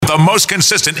the most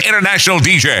consistent international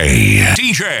DJ,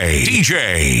 DJ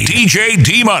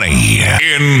D-Money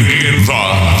in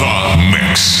the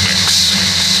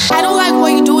mix. I don't like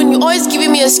what you're doing. You're always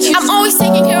giving me excuses. I'm always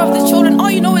taking care of the children. All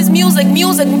you know is music.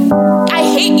 I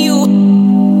hate you.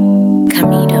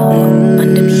 Camino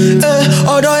on the beat.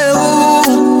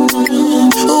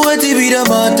 What be the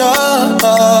matter?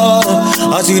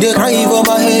 I see the cry for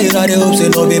my head. I hope say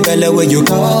no be better when you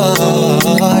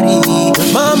carry.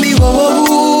 Mommy,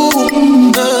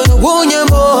 won't you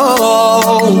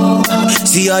more?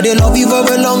 See, I they love you for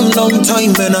a long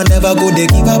time, and I never go to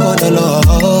give up on the love.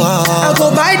 I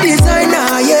go buy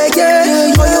designer, yeah.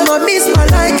 For you, my miss my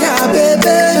like a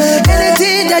baby.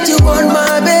 Anything that you want,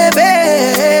 my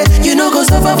baby. You know, go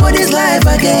suffer for this life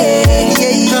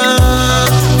again, yeah.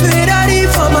 Ferrari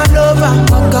for my lover,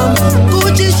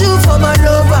 Gucci shoe for my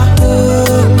lover,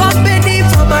 company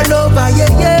for my lover,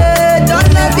 yeah. Don't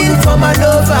let me for my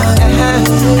lover,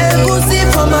 Gucci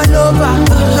for my lover,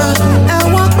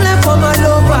 and one play for my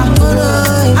lover.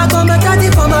 I got my daddy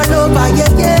for my lover,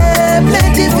 yeah.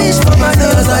 Plenty fish for my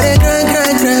lover. I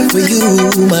cry for you,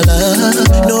 my love.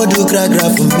 No do cry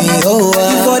for me, oh.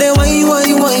 For the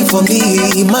wine for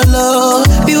me, my love.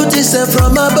 Beauty set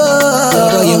from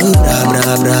above. You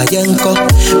bra yanko,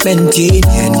 penti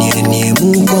nye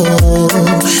muko.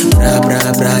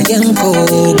 Bra yanko,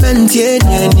 penti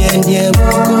nye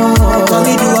muko.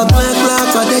 Mami do a black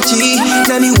for the chi.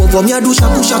 Nani wo for me do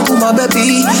shaku my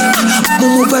baby.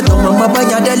 Mumu peto mama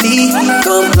banya deli.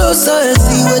 Come closer and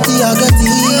see what the agati.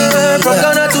 From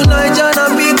Ghana to Nigeria,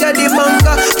 I'm big at the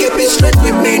banka. Keep it straight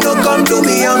with me, don't come to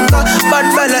me anka. Bad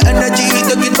fella energy,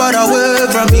 take it far away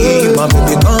from me. My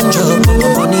baby come jump on my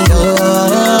money.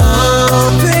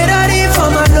 Ferrari for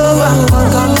my lover,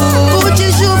 Gucci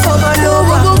shoe for my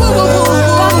lover,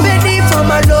 company for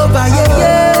my lover,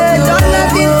 yeah. Don't let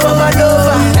it for my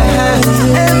lover,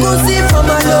 Gucci for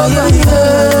my lover,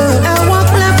 and one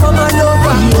play for my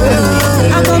lover.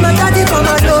 I got my daddy for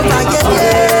my lover,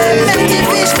 yeah. Plenty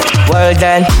fish. Well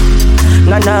then,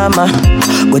 Nanama,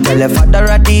 go tell your father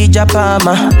a DJ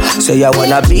Palmer. So you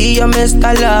wanna be your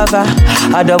Mr. Lover,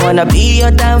 I don't wanna be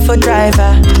your damn for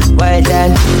driver. Well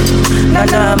then,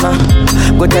 Nanama,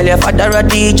 go tell your father a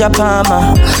DJ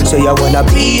Palmer. So you wanna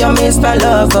be your Mr.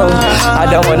 Lover, I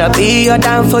don't wanna be your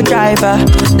damn for driver.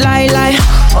 Lie,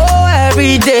 oh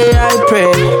every day I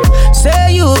pray.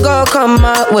 Say you gon' come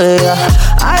my way,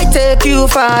 I take you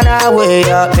far away,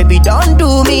 baby don't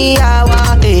do me how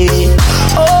I hate.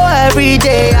 Oh every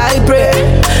day I pray.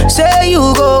 Say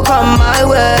you gon' come my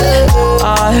way,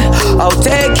 I'll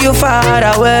take you far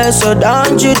away, so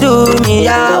don't you do me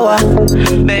how I.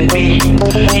 Baby,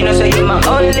 you know say you my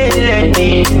only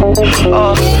lady.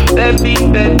 Oh baby, you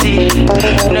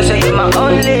know say you my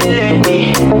only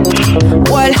lady.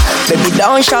 Well, baby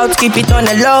don't shout, keep it on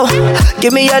the low.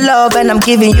 Give me your love and I'm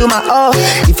giving you my all.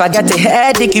 If I get a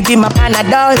headache, you be my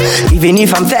Panadol. Even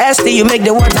if I'm thirsty, you make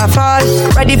the water fall.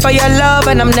 Ready for your love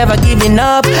and I'm never giving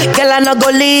up. Girl, I not go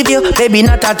leave you, baby,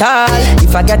 not at all.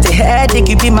 If I get a headache,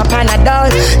 you be my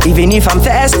Panadol. Even if I'm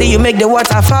thirsty, you make the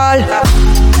water fall.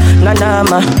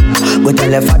 Nanama, go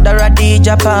tell your father a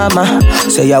DJ Palmer.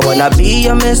 So you wanna be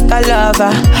your Mr.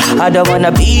 Lover, I don't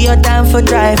wanna be your damn for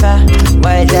driver.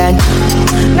 Well then,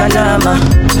 Nanama,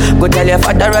 go tell your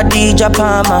father a DJ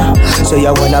Palmer. So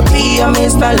you wanna be your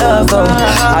Mr. Lover,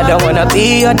 I don't wanna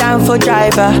be your damn for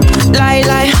driver.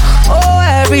 Lie, oh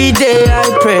every day I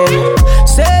pray.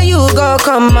 Say you gon'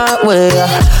 come my way,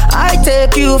 I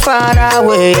take you far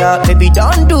away, baby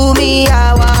don't do me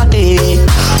how I hate.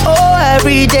 Oh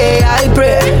every day I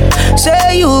pray.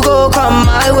 Say you gon' come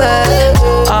my way,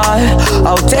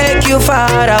 I'll take you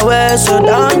far away, so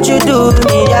don't you do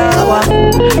me how I.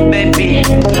 Baby,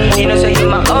 you know say you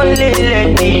my only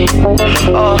lady.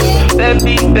 Oh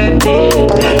baby, you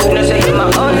know say you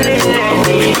my only lady.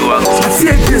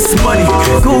 Take this money,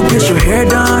 go get your hair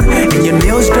done and your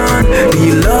nails done. Do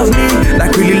you love me,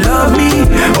 like really love me?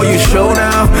 Or you show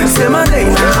now, say my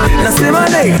name, now say my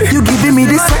name. You giving me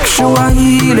this sexual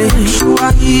healing.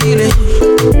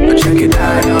 Check it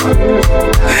out,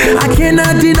 I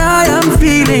cannot deny I'm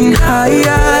feeling high.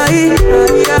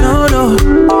 No,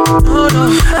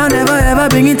 I never ever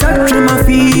been in touch with my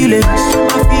feelings.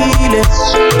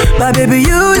 But baby,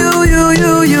 you,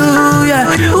 yeah.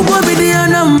 Who put me the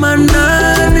number 9?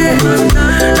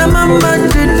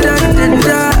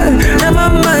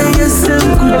 Mama, yes, I'm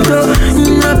good.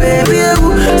 Baby,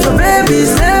 so baby,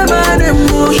 say my name,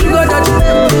 sugar that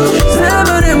say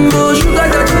my name, sugar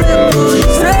that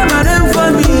say my name for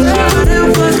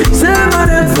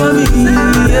me,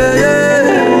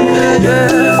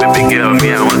 yeah. Baby girl,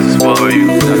 me I want to spoil you.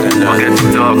 Forget to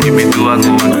talk, give me 2 hours.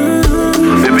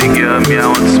 Baby me I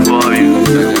want to spoil you.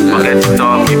 Forget to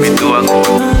talk, keep it to a go.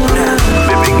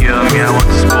 Baby girl, me I want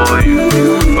to spoil you.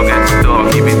 Forget to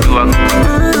talk, keep it to a go.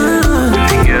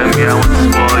 Baby girl, me I want to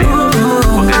spoil you.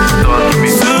 Forget to talk, keep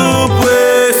it to a go.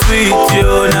 Super sweet,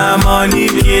 you na money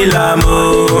kill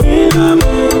amo.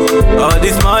 All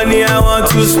this money I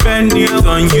want to spend it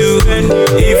on you.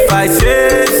 If I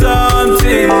say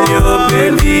something, yo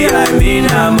baby, I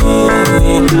mean amo.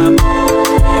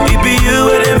 It be you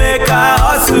when they make a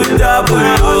hustle double,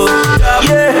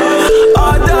 yeah.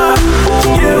 Other,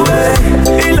 yeah, way,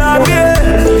 il a bien,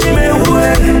 mais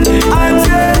ouais,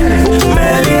 ante,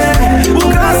 mais yeah,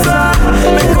 Bukasa,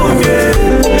 mais combien,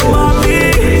 mami,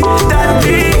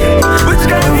 daddy, which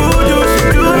kind of food you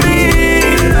should do me?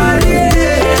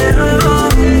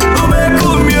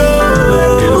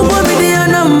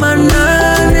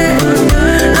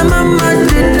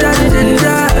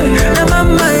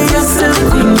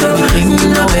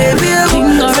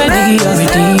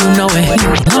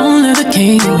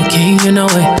 You know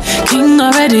it. King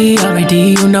already,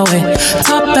 you know it.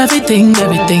 Top everything,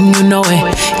 you know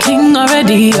it. King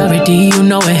already, you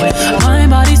know it. My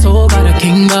body so got a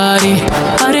king body.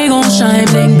 Body gon' shine,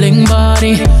 bling, bling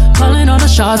body. Calling all the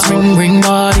shots, ring, ring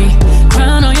body.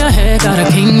 Crown on your head, got a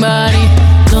king body.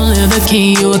 Don't live the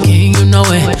king, you a king, you know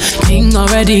it. King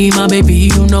already, my baby,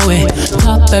 you know it.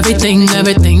 Top everything,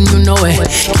 you know it.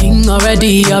 King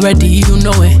already, you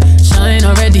know it. Shine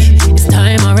already, it's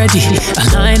time already.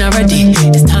 The line already,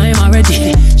 it's time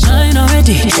already. Shine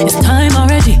already, it's time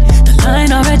already. The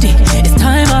line already, it's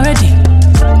time already.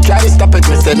 Try to stop it,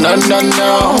 me say no, no,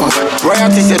 no.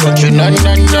 Royalty say don't you, no,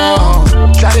 no,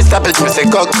 no. Try to stop it, me say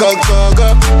go, go, go,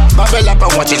 go. Bubble up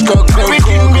and watch it go, go, go.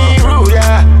 Everything be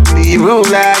ruler, be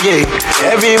ruler, yeah.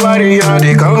 Everybody on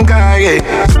the conquer,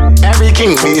 yeah. Every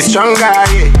king be stronger,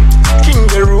 yeah. King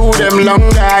the rule them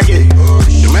longer, yeah.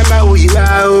 Remember who you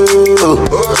are, oh.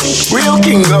 Real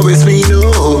king always be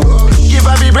no. Give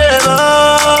up, be brave,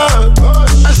 oh.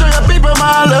 And show your people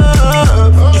my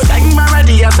love. You sang my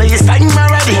ready, I say you sang my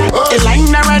ready. You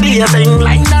line already, I say you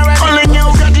line already. Only you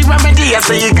got the remedy, I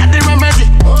say you got the remedy.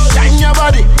 Shine your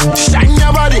body, shine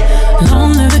your body.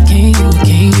 Long live the king,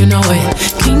 you know it.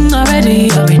 King already,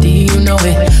 you know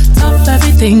it. Top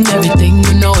everything,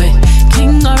 you know it.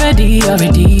 King already,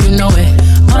 you know it.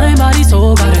 My body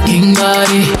so got a king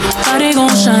body. Body gon'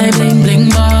 shine, bling, bling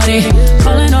body.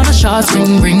 Calling all the shots,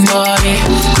 ring, ring body.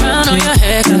 Crown on your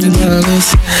head, got a king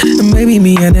body. And baby,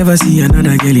 me, I never see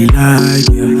another girlie like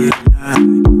you.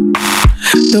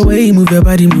 The way you move your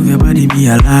body, me,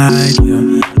 I like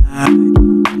you.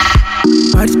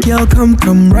 Bad girl,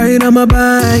 come right on my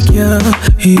back, yeah.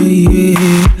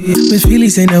 Me feel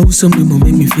it, say now something will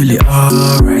make me feel it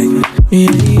alright.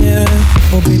 Yeah.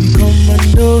 Oh baby,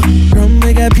 commando, come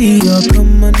make I be your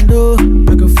commando.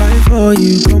 I go fight for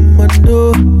you,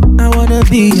 commando. I wanna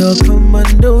be your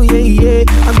commando, yeah.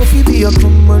 I go be your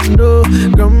commando,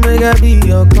 come make I be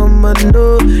your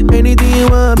commando. Anything you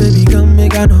want, baby, come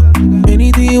make I know.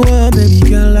 Anything you want, baby,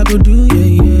 girl, I go do,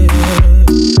 yeah.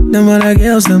 Them other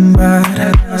girls, them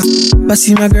bad. But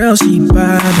see my girl, she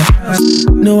bad.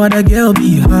 No other girl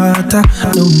be hotter.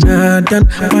 No, not done.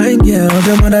 My girl,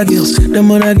 them other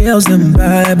girls, them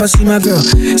bad. But see my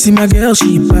girl,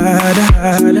 she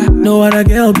bad. No other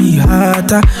girl be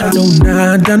hotter. No,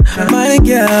 not done. My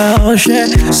girl,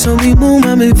 shit. So me move,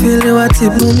 I me feeling what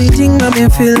it. Move me ting, I me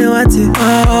feeling what it.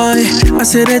 Oh, yeah. I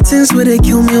say the things where they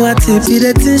kill me what it. Be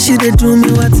the things she they do me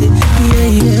what it.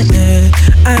 Yeah.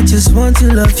 I just want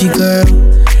to love you, girl.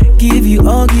 Give you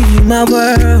my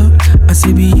world. I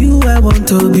say be you, I want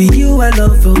to be you, I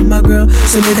love you, my girl.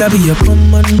 So make I be your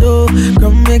commando.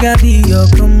 Come make I be your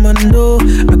commando.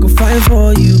 I go fight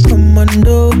for you,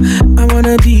 commando. I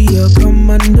wanna be your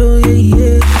commando,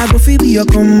 yeah. I go feel be your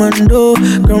commando.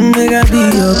 Come make I be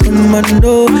your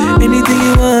commando. Anything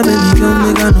you want, baby, come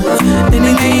make I know.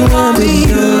 Anything you want, baby,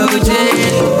 girl, I go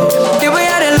take. The way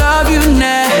I love you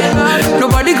now,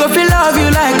 nobody go feel love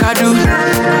you like I do.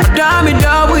 Damn it,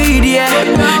 dog with yeah.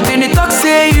 Then they talk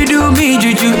say you do me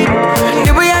juju.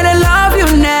 The way I love you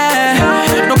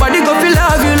now, nobody go feel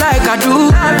love you like I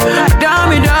do.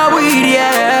 Damn it, dog with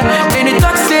yeah. Then they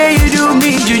talk say you do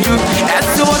me juju.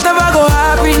 That's whatever go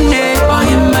happen there. Oh,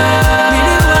 you man, me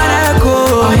didn't wanna go.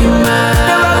 Oh, you man,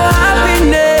 never go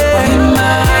happen there. Oh, you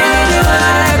man, me didn't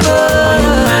wanna go. Oh,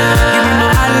 you man, give me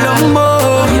my alumbo.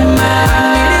 Oh, you man,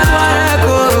 me didn't wanna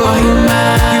go. Oh, you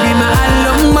man, give me my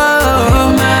alumbo. Oh, you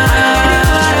man.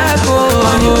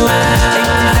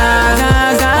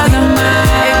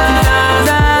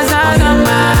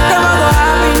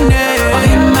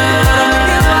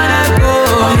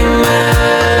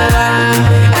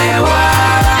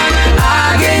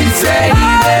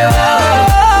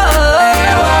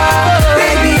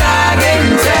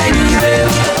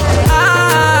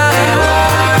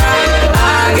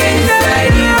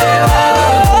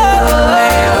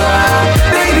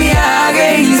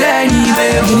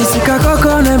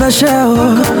 Kakoko never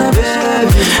show.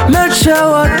 Make sure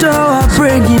what do I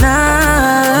bring it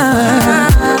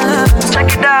out.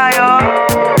 Check it out, yo.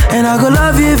 And I go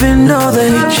love you even though they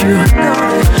hate you.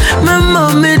 My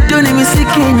mommy don't even see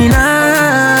Kenny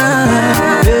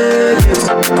now.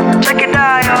 Check it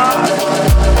out, yo.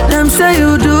 Them say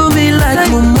you do me like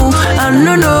mumu. I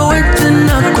don't know what to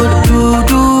not go do.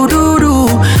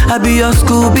 I be your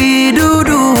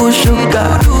Scooby-Doo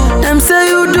sugar. Them say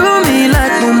you do me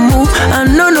like mumu. I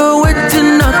don't know what to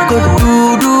not go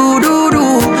do.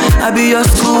 I be your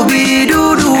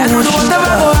Scooby-Doo sugar.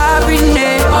 Never go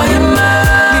happiness. Oh, you mine.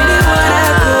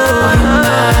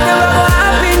 Never go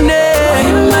happiness.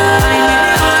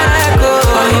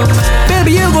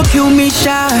 Baby, you go kill me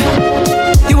shy.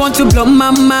 You want to blow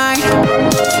my mind.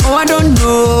 Oh, I don't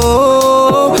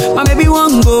know. My baby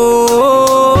won't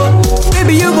go.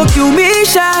 Baby, you go kill me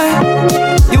shy.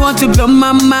 You want to blow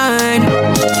my mind.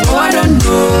 Oh, I don't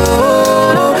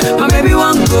know. My baby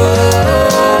won't go.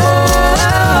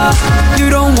 You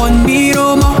don't want me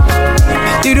no more.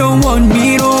 You don't want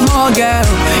me no more, girl.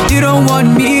 You don't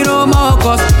want me no more.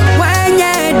 Cause when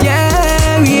you're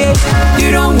there, yeah.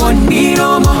 You don't want me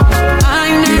no more.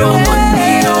 You don't want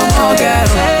me no more, girl.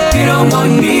 You don't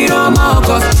want me no more.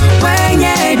 Cause when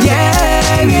you're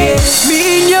there, yeah.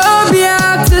 Me you'll be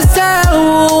out to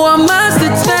sell. I must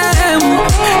attend.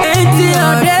 It's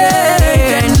your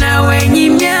day. Now when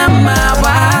you meet my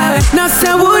wife. Now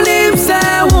say what if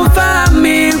say won't find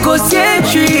me. Cause you're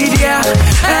treated, yeah.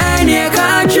 And you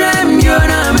can't dream. You're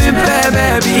not me,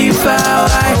 baby, far.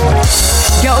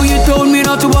 Yo, you told me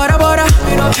not to bother.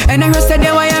 And the rest of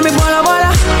the way I'm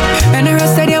bola. And the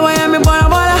rest of the way I'm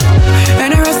bola.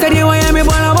 And the rest of the way I'm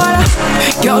bola.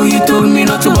 Yo, you told me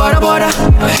not to bother.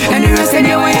 And the rest of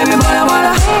the way I'm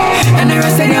bola. And the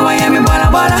rest of the way I'm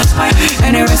bola.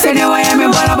 And the rest of the way I'm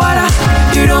bola.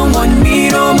 You don't want me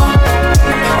no more.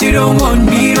 You don't want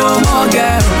me no more,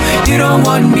 girl. You don't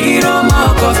want me no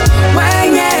more. Cause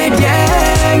when you're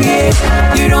there,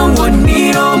 yeah. You don't want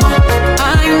me no more.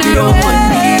 You don't want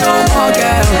me no more,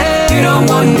 girl. You don't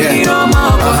want me no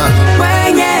more. Cause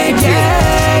when you're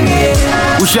there,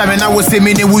 yeah. Ushame na wo se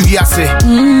me ne wo wiase.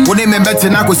 Wo ne me bete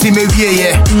na ko si me wie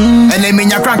ye. Ene me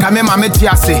nya kranka me ma me ti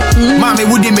ase. Ma me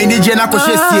wudi me ni je na ko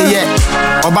hyesie ye.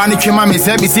 Oba ne twema me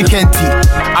se bi si kenti.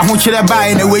 Ahokyere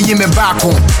bae na weyi me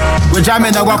baako. We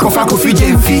jame na gwa kofa ko fi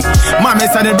jemfi. Ma me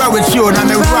sane ba we chi o na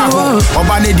me wura ho.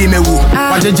 Oba ne di me wu.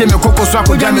 Wa jeje me kokko so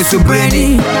akoja me so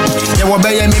breni. Ye wo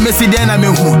be ye me mesi den na me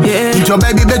hu. Njo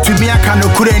ba bi betu mi aka no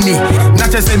kurani. Na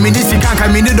chese me ni sikanka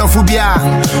me ni dofu bia.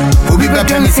 Obi be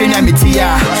pe me senya me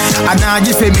tia. Ana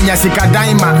aji se me nya sika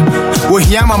daima. Wo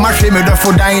hia mama hwe me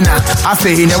dofo daina.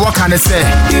 Afe hi ne wo kan say.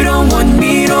 You don't want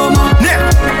me no more.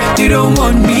 You don't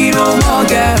want me no more,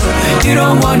 girl. You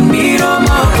don't want me no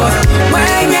more. Cause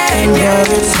when you're there,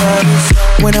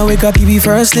 when I wake up, you be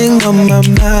first thing on my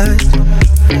mind.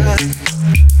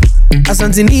 I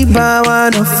something need by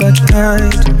one of a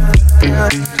kind.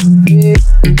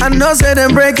 I know say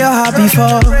them break your heart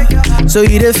before, so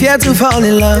you the fear to fall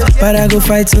in love. But I go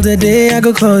fight till the day I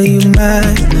go call you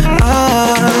mine.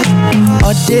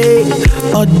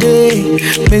 All day,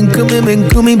 men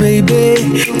come me, baby.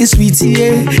 It's sweetie,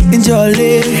 yeah, enjoy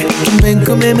it. Men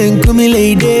come me,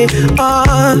 lady.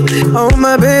 Oh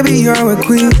my baby, you're a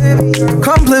queen.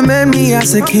 Compliment me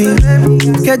as a king.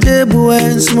 Get the boy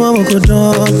and small go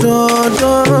do,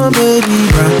 baby.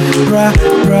 Bra,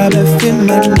 be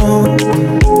my no.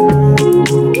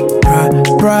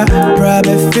 Bra,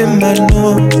 be my no.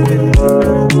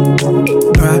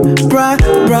 Bra,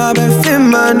 be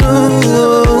my no.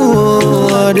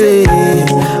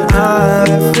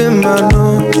 Be my no.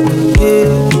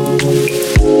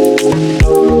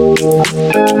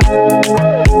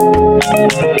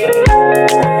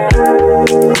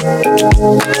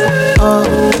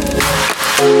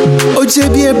 Oh,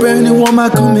 JB, a brand new woman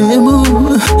coming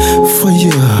move for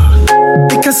you.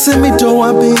 Because me do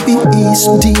want baby is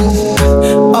deep.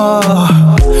 Oh,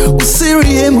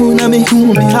 serious moon, I make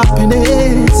you me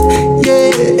happiness.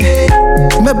 Yeah,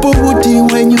 me body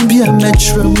when you be a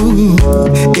metro.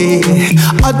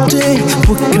 A day,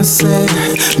 what can say?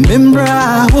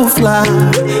 Membra will fly.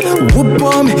 Whoop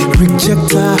on me,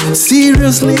 rejector.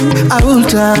 Seriously, I will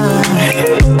die.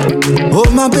 Oh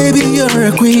my baby, you're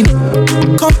a queen.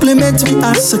 Compliment me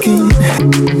as a king.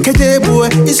 Kete boy,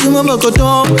 it's your mama go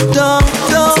down,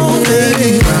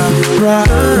 baby. Bra,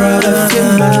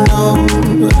 feel my love.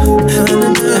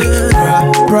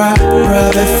 Bra,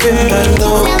 feel my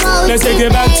love. Let's take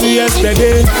it back to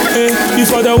yesterday.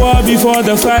 Before the war, before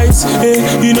the fights.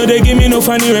 You know they give me no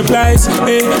funny replies.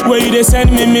 Where you they send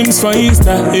me memes for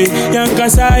Insta. Young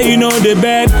Kasa, you know the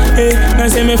bed. Now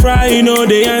say me fry, you know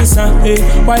the answer.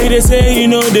 Why you they say you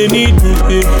know they need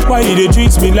me? Why you they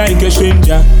treat me like a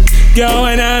stranger? Girl,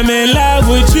 when I'm in love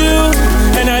with you,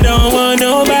 and I don't want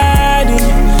nobody.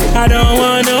 I don't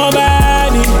want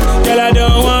nobody. Girl, I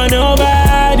don't want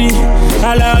nobody.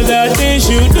 I love the things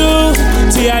you do.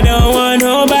 See, I don't want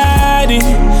nobody.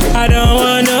 I don't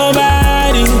want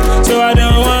nobody. So I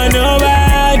don't want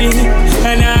nobody.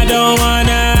 And I don't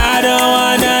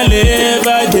wanna live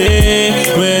a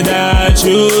day without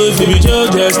you. If you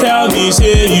just tell me,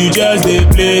 say you just dey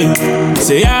play.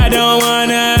 Say I don't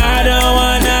wanna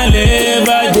live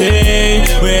a day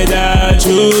without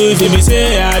you. If you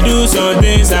say I do some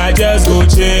things, I just go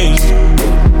change.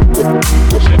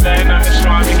 Then I'm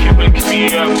strong, you keep waking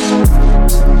me up.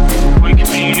 Wake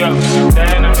me up.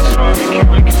 Then I'm strong, you keep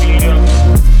waking me up.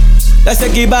 Let's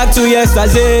take it back to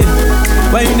yesterday.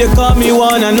 When you they call me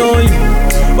one and only.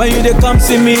 When you they come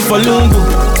see me for Lungu.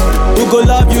 Who go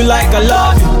love you like I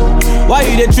love you? Why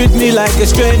you they treat me like a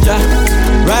stranger?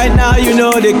 Right now you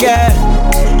know they care.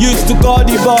 Used to call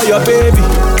the boy your baby.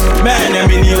 Man, I'm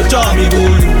in your Tommy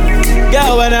Bully.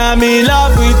 Girl, when I'm in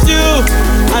love with you,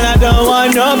 and I don't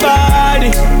want nobody.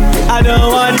 I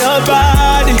don't want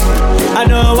nobody. I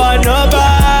don't want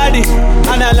nobody.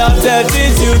 And I love the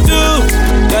things you do.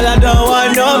 Girl, I don't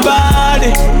want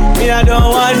nobody. Me, I don't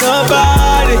want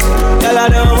nobody. Girl, I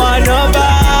don't want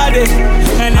nobody.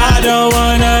 And I don't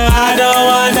wanna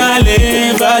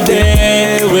live a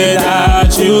day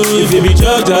without you. If you be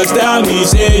just tell me,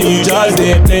 say you just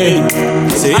dey play.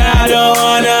 Say I don't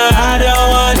wanna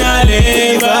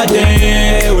live a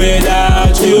day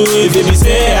without you. If you be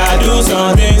say I do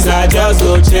some things, I just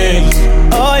go change.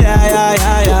 Oh yeah.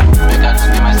 Make I go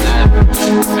give myself.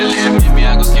 Believe me, I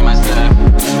go give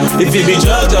myself. If you be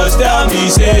just tell me,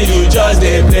 say you just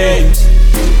dey play.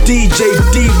 DJ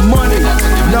D Money,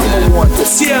 number one.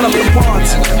 Tear up the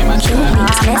party.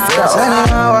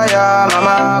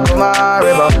 Mama, come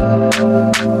river.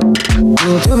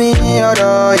 To me,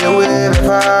 although you will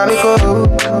before me go.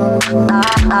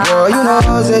 Girl, you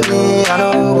know, say me, I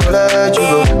know go let you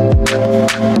go.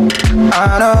 I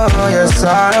know, yes, I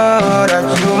know that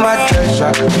you my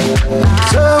treasure.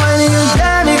 So when you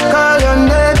hear me call your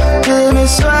name, give me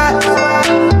sweat.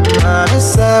 Mommy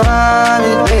say,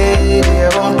 mommy, baby, I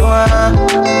won't go on.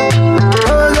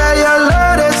 Oh, yeah, your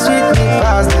love is sweet, me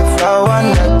fast, the flower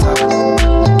nectar.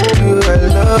 You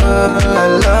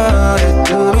alone, it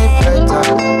do me better.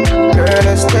 Girl,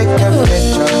 let's take a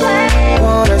picture.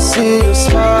 Wanna see you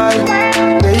smile,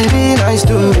 baby, nice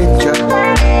to meet you.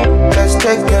 Let's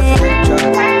take a picture,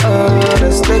 oh,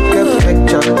 let's take a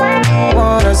picture.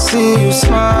 Wanna see you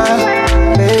smile,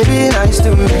 baby, nice to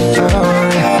meet you.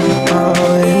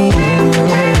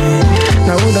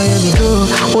 Now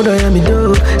what do you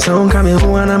do? So coming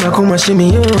who and I'm a come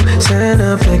shimmy you. Send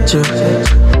a picture.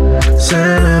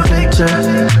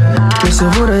 Listen,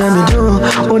 what do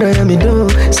you do?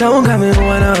 So coming who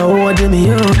and I'm a me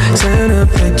you. Send a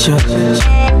picture.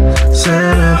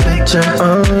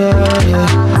 Oh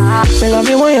yeah. Me love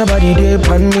you when your body dip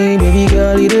on me, baby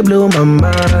girl, it blow my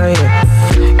mind.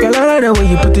 Girl, I like the way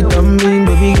you put it on me,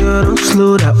 baby girl, don't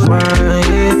slow that wine,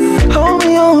 yeah. Hold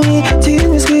me, tease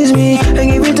me, squeeze me,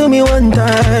 and give it to me one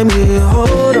time, yeah.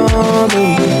 Hold on,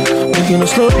 baby, make you no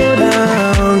slow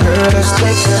down, girl. Let's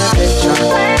take a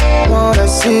picture. Wanna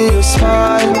see you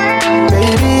smile,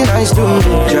 baby, nice to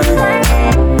meet you.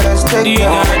 Let's take a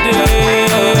picture.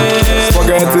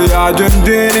 Spaghetti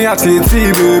Argentini, I see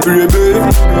baby.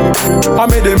 I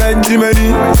made the many,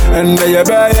 and they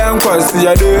buy and quest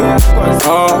the day.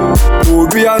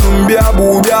 Bobia,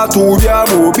 Bobia, Tobia,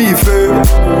 Bobby fair.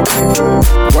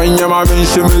 When your mammy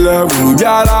shimmer,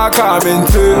 Bobia, come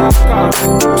into.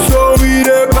 So we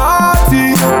the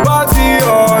party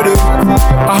order.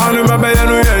 I had my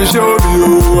baby and show you.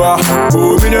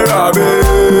 Bobina Rabbe.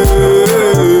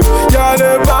 Yeah,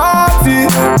 the party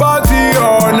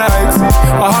all night.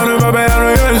 I had my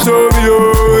baby and show you.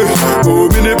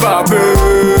 Bobina Pape.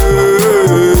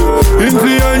 Into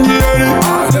Yanjiri,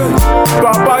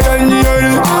 Papa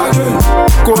Yanjiri,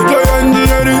 Kojo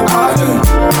Yanjiri,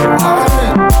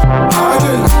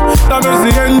 Namesi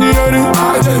Yanjiri,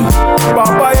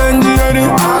 Papa Yanjiri,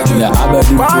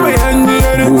 Mami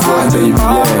Yanjiri.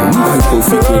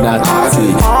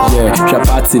 Yeah,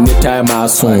 party anytime I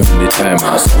soon.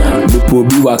 The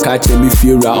pobi wa catch me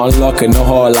fear unlock in the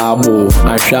hall abo.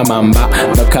 I share my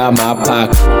back, the car my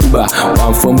park. Uber,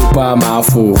 one from Upa my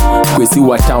fool. We see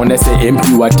what town they say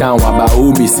empty what town about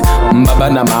homies. Mbaba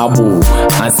na mabo.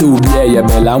 And see ubi ya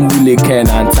bella mbule ken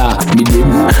anta. Me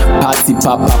dem party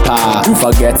papa.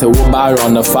 Forget a bar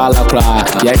on the falla cry.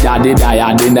 Yeah, daddy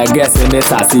die, then I guess in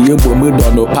this I see you boom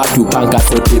don't know patu panka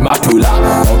so tematula.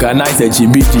 Organize a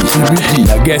GBG.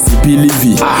 I guess he believe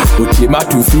it.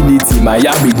 Otematu finity,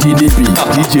 Miami GDB.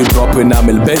 DJ dropping a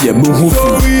melbeya move.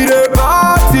 So we the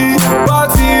party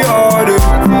all day.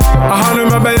 I hand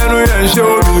my baby and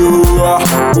show you.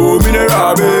 Oh, me the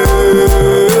rabbi.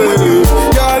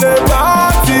 Yeah, the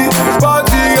party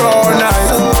all night.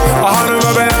 I hand my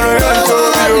baby and show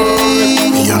you.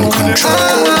 Young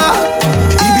control.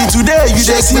 Today you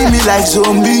just see me like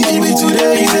zombie. Even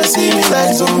today you just see me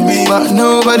like zombie. But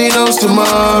nobody knows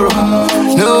tomorrow.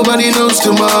 Nobody knows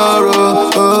tomorrow.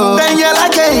 Ben you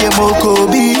like a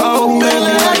Mokobi. Ben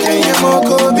you like a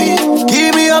Mokobi.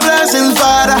 Give me your blessings,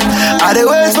 Father. I dey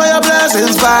wait for your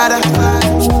blessings, Father.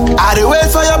 I dey wait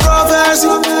for your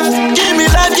prophecy. Give me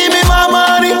life, give me my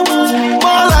money.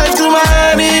 More life to my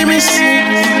enemies.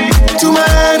 To my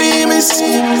enemies.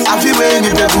 I feel when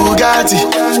you the Bugatti.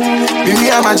 Me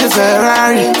am a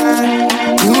Ferrari.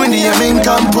 Me win the main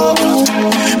campo.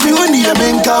 Me win the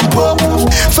main campo.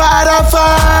 Father,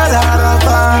 Father,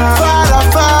 Father,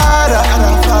 Father,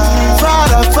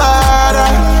 Father, Father.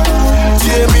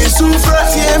 Tie me souffre,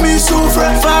 tie me souffre.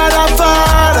 Father,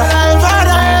 Father,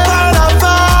 Father, Father,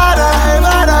 Father,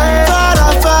 Father,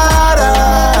 Father.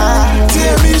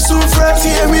 Tie me souffre,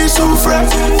 tie me souffre.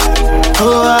 Oh,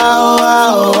 oh,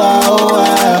 oh, oh, oh,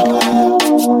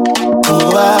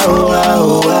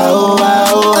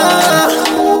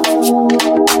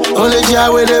 only Jah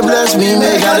will they bless me,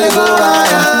 make I go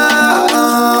higher.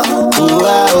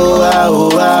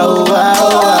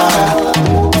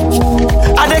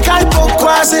 I dey carry poke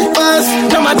quasi,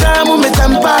 now my time me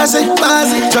them pass it.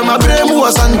 Tell my brain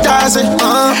was fantastic.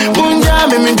 Munja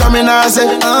me coming as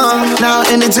it. Now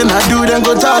anything I do, then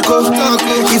go taco.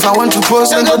 If I want to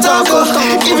post, then go taco.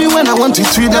 Even when I want to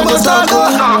tweet, then go taco.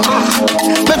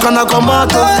 Make on a come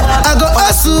out. I go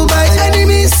hustle my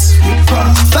enemies.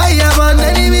 Fire on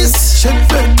enemies.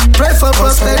 Pray for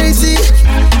prosperity.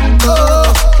 Oh,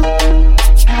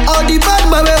 all the bad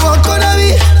man we walk on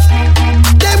me.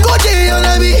 Them go day on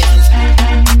me.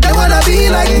 They wanna be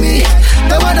like me.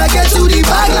 They wanna get to the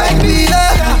bag like me.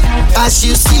 Yeah. As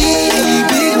you see,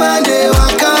 big man they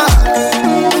walk up.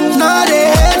 Now they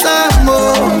hate them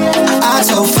more.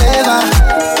 Ask for favor.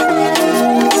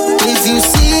 If you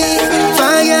see,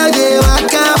 fire they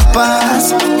walk up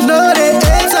pass. No they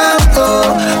hate them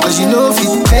more. Cause you know if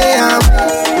you pay them.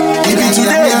 Even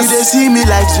today you they see me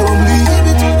like zombie.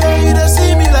 Even today you they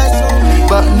see me like zombie.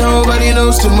 But nobody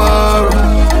knows tomorrow.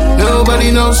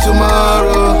 Nobody knows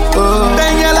tomorrow.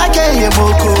 Then you like a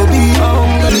Mokobi.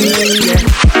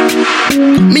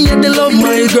 Me and the love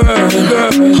my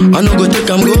girl. I no go take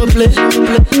am go play.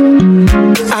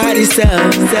 I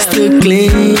myself still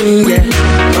clean, yeah.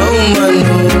 Oh man,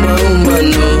 no, oh man,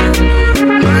 no.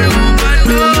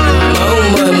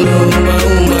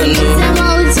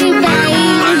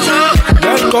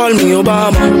 Girl call me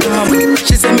Obama.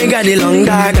 She say me got the long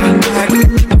dagger.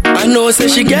 I know say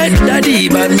she get daddy,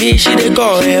 but me she dey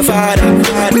call her father.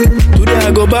 Today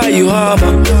I go buy you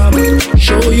armor,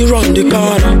 show you round the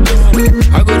corner.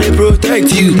 I go dey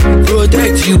protect you,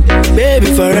 baby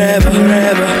forever,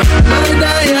 forever. My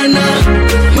Diana,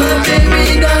 my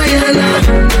baby Diana,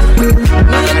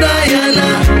 my Diana.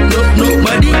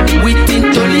 Nobody within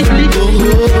Tolly. Oh,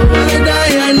 my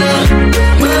Diana,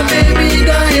 my baby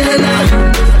Diana,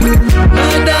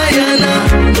 my Diana.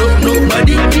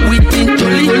 Nobody within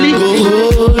Tolly.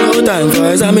 Oh, no time for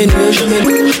examination.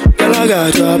 Girl, I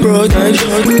got your protection.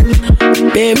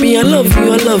 Baby, I love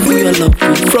you, I love you, I love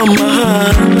you from my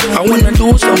heart. I wanna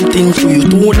do something for you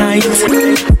tonight.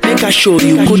 Make I show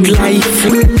you good life.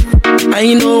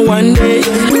 I know one day,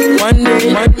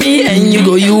 me and you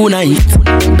go unite.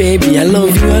 Baby, I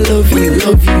love you, I love you,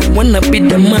 love you. Wanna be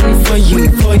the man for you,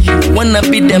 wanna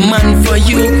be the man for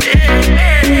you.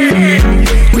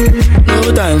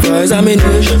 No time for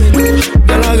examination.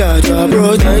 Girl, I got your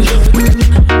protection.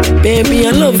 Baby,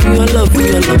 I love you, I love you,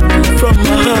 I love you from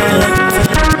my heart.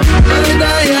 My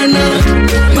Diana,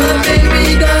 my baby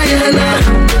Diana,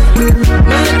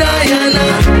 my Diana.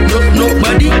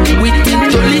 Nobody within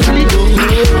Tolly.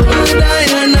 My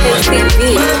Diana, my baby.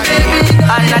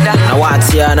 Another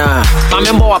Awatiana, my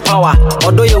member of power,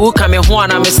 although you will come in ho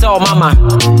ana me say o mama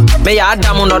me ya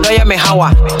Adam no do ye me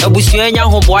hawa abusua nya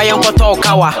ho boa ye nkoto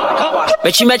kawa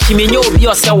mechi me nya obi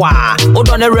o se wa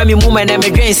odo na remi mu me na me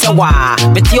dwen se wa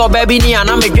me ti oba bi ni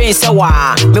ana me dwen se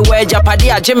wa me wa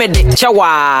japade agye me de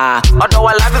chewa odo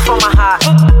wa love for my heart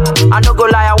I no go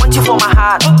lie I want you for my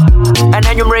heart and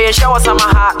then you mray shower some my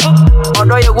heart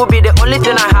odo you will be the only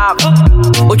thing I have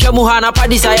ocha mu ha na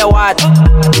padis I what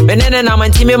benene na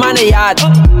manti me man yard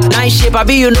nice shape I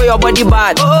be you know your body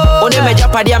bad only me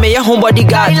japade me your home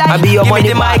bodyguard I be your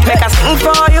money mic make a sing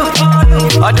for you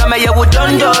odo me you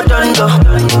dondo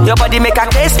your body make a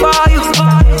case for you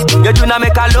you do not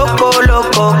make a loco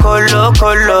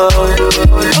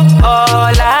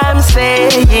all I'm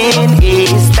saying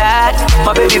is that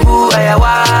my baby boo I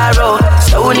waro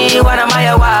so ni wana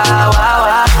my wa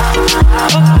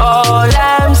all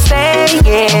I'm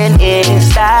saying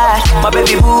is that my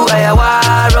baby boo I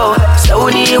waro so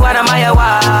ni wana my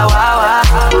wa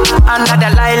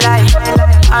another lie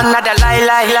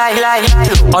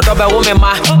odo be wo me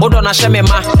ma odo na hye me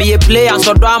ma me play and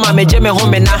so do ama me je me ho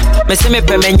me na me se me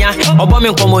pemenya obo me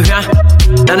nkomohwa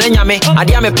na na nya me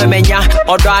ade me pemenya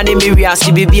odo ane me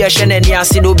wiase bibi e hye na ni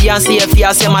ase no bi anse ye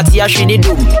fiase mate ahwe ni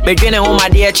dum me dwene ho ma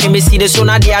de eche me si de so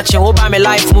na de ache ho ba me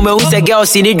life mu me hu se girl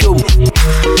si ni dum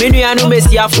me nua no me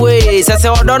si afue se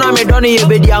odo na me do no ye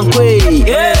bedi ankwe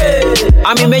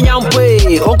ami menya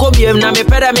mpwe onko biem na me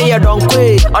pede me ye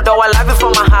donkwe odo wa love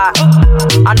for my heart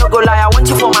I no go lie, I want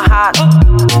you for my heart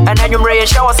and then you mray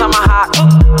shower some my heart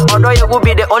although you will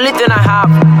be the only thing I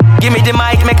have give me the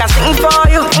mic, make a sing for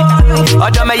you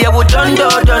although me you dondo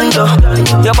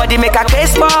your body make a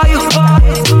case for you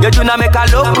you do not make a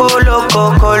loco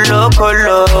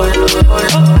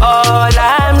all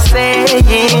I'm saying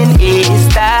is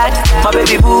that my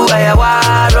baby boo I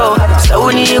waro so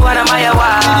ni wana my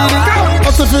wa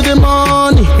hustle for the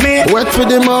money work for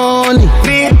the money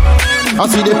I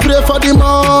see they pray for the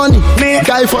money,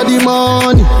 die for the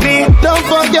money. Don't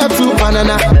forget to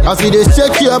banana. I see they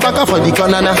shake your back for the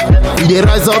banana. They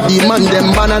rise up the man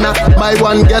them banana. Buy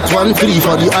one get one free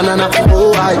for the banana.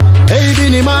 Oh I, hey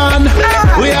Binny man,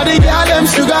 we are the girl them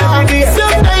sugar.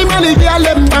 Sometime and the girl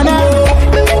them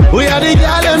banana. We are the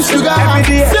girl them sugar.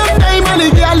 Sometime and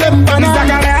the girl them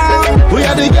banana. We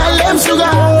are the girl them sugar.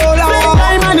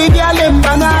 Sometime and the girl them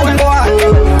banana.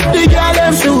 The girl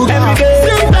them sugar.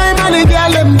 Sometime and the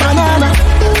girl them banana.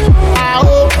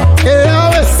 Oh, hey,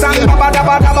 Wesiem,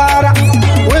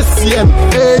 Wesiem,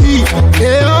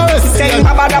 hey, Wesiem,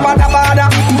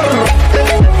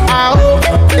 oh,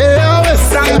 hey,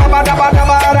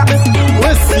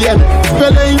 Wesiem,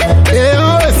 spelling, hey,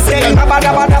 Wesiem.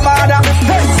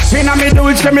 Inna me do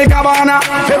it, me cabana.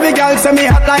 Every girl say me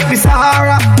hot like the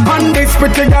Sahara. And this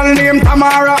pretty girl named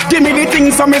Tamara. Give me the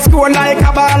things so me score like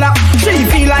a baller. She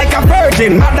feel like a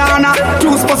virgin Madonna.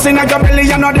 Juice bustin' at your belly,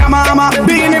 you know the mama.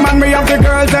 Beanie man, me have the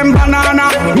girls them banana.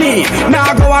 Me,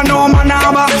 now go a no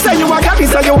manaba. Say you a cocky,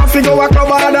 so you have to go a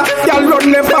clubada. Girl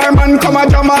run the farm and come a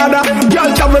jamada.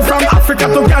 Girl travel from Africa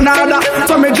to Canada.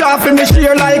 So me drop in the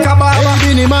sheer like a baba.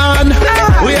 Hey, Beanie man,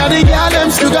 we are the girl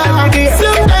them sugar.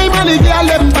 Sometime and the girl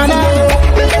them banana.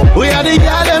 We are the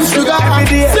girl them sugar.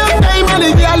 Sometime and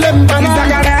the girl them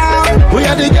banana. We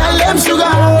are the girl them sugar.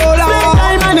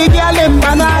 Sometime and the girl them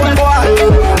banana.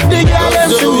 The girl them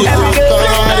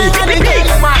sugar.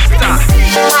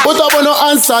 But I wanna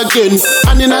answer again.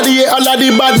 And in the year all of the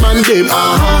bad man them.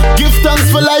 Give thanks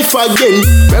for life again.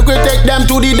 We will take them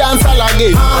to the dance hall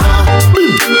again.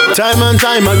 Time and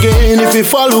time again. If we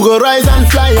fall, we go rise and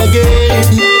fly again.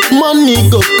 Money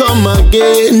go come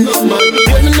again.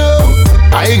 You know,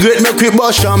 I great make we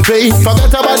bust champagne.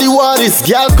 Forget about the worries,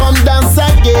 girl, come dance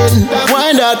again.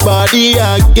 Wind that body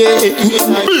again.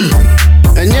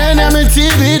 And you know me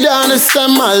TV down the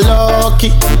stem my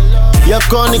lucky. You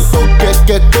can't cook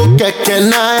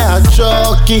na ya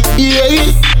choki.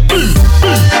 Yeah.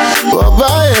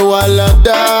 Wabaye wala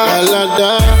da.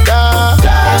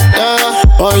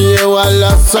 Onye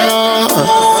wala son.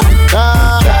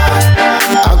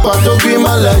 Akwato bi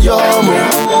mala yomo.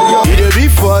 You dey be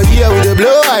for here with the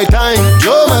blow high time.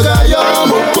 Yo maga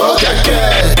yomo. Kokeke.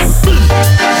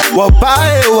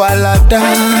 Wabaye wala da.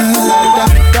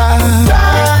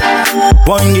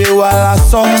 Onye wala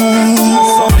son.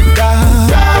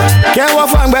 Can't walk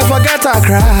from bed, forget I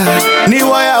cry. Ni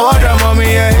waya water, mommy,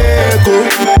 echo.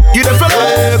 You the fellow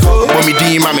echo. Mommy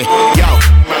D, mommy, yo.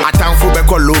 I time for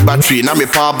back all low battery, now me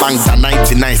power banks are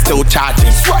 99, still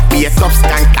charging. Be a top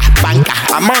skanker, banker,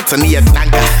 I'm out on the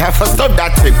tanker. I for stop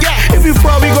that trip. Yeah, if you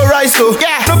fall, we go rise, so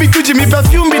yeah. Don't be Gucci, me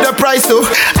perfume be the price, so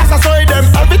as I saw them,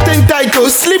 everything tight, so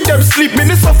sleep them, sleep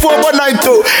minutes of 4 1 night,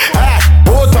 so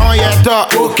hold on, yeah,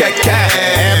 dog. Okay,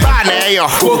 banner, yo.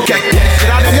 Okay,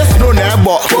 I just know that,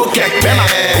 but okay,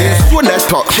 it's one that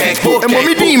talk. And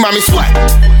mommy, D, mommy, sweat.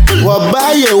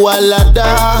 Wabaye walada,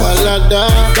 walada,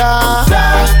 da,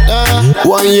 da.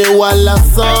 Wanye wala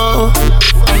son,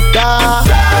 da.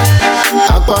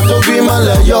 Akwato bi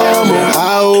mala yomo,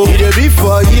 how? We dey be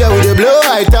for here, we dey blow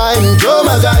high time, Joe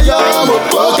maga yomo,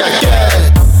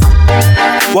 okay.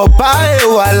 Wabaye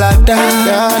walada,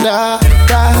 da, da,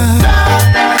 da.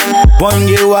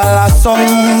 Wanye wala son,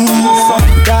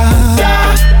 da.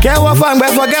 Can't walk fang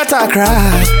but forget I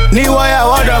cry. Ni waya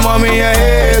wada mommy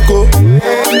echo.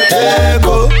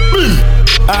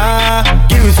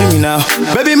 Give it to me now.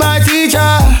 Baby my teacher.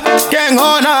 Can't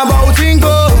hold about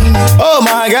Tinko. Oh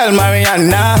my girl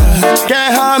Mariana.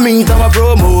 Can't harm me to my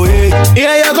promo.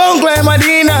 Yeah you gon' claim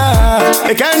Medina.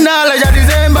 You can't knowledge of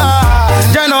December.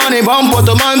 Janoni bumpo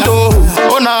tomato.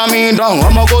 Oh na me down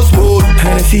I'ma go smooth.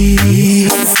 Hennessy.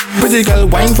 Pretty girl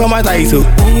wine for my title.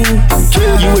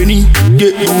 Kill you any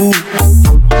get you.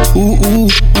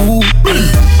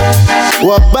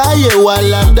 Wabaye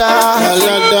walada,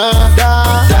 walada, da,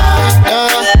 da.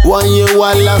 Wanye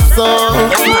wala son,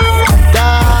 da,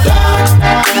 da.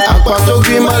 Akwato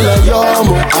bi mala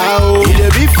yomo, how? We dey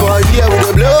be for here, we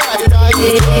dey blow high time.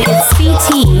 It's CT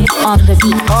on the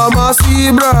beat. I'ma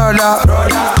see brother,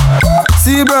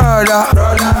 see brother,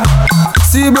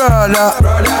 see brother.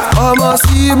 I'ma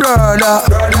see brother,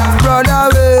 brother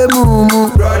we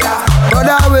mumu,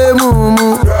 brother we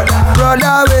mumu,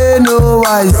 brother we no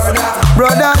wise,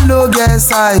 brother no get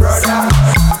size.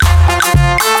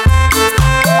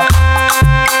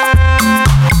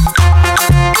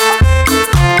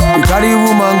 You carry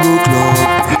woman go club,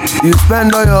 you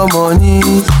spend all your money.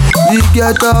 The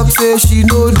get up say she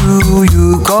no do,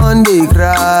 you can't dey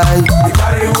cry. You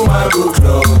carry woman go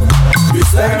club, you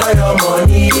spend all your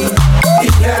money. The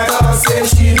get up say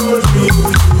she no do,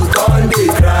 you can't dey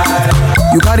cry.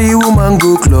 You carry woman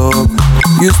go club,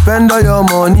 you spend all your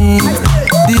money.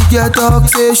 The get up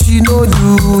say she no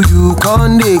do, you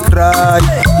can't dey cry.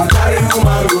 You carry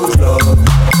woman go club,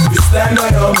 you spend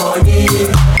all your money.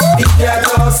 The get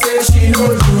up say she no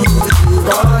do, you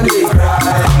can't dey cry.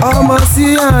 I'ma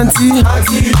see auntie,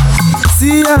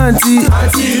 see auntie,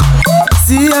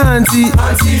 see auntie,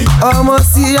 I'ma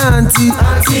see auntie,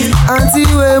 auntie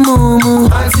we mumu,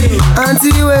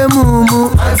 auntie we mumu,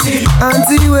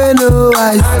 auntie we no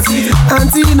eyes,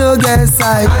 auntie no get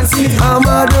sight.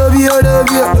 I'ma dobio,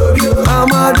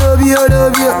 I'ma dobio,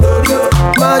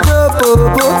 ma do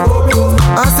popo,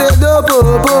 I say do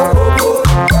popo.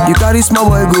 You carry small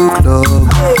boy go club,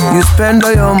 you spend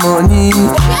all your money.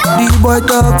 The boy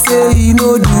talk say he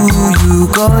no do, you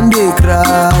can't dey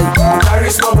cry. You carry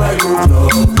small boy go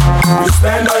club, you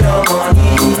spend all your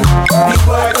money. The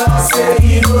boy talk say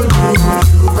he no do,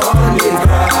 you can't dey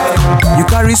cry. You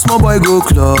carry small boy go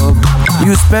club,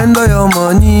 you spend all your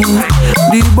money.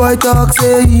 The boy talk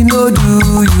say he no do,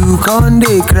 you can't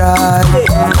dey cry.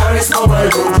 You carry small boy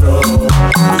go club,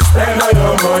 you spend all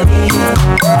your money.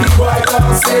 The boy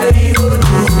talk say he no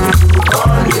do, you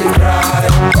can't dey cry.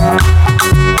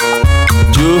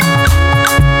 Joe,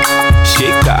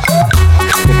 shaker.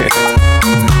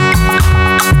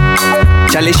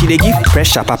 Charlie, she dey give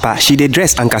pressure, papa. She dey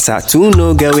dress and casa. Too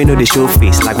no girl, we know the show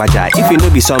face like Baja. If you know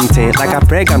be something like a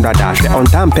pregnant brother, on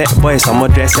time pet boy, some more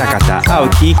dress yakata. Oh,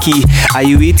 Kiki, are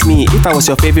you with me? If I was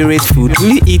your favorite food, will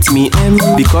you eat me?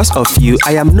 Because of you,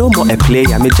 I am no more a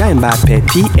player. Me giant bad pet.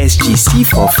 PSG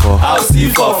C44. I'll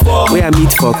C44. Where I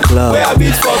meet for club.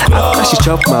 After she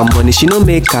chop my money, she no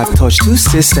make her touch. 2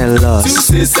 sis and loss.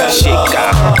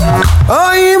 Shaker.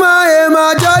 Oh,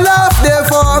 Ima, jollof dey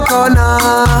for corner.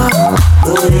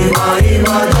 Oh, Ima,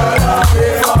 jollof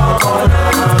dey for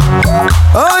corner.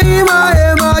 Oh, Ima,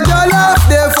 jollof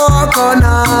dey for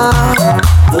corner.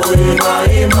 Oh,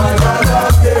 Ima,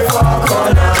 jollof dey for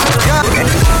corner.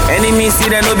 Enemy see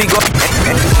that no be God.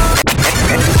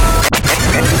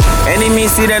 Enemy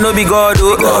see that no be God,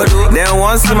 oh. Then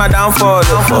once see my downfall,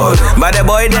 oh. But the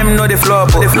boy them know the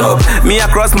flop, oh. Me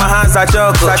across my hands I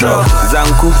choke, oh.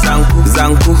 Zanku, zanku,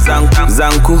 zanku, zanku,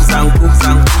 zanku, zanku,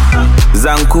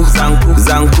 zanku, zanku,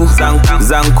 zanku, zanku,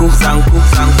 zanku, zanku,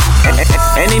 zanku.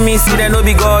 Enemy see that no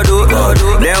be God, oh.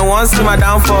 Then once see my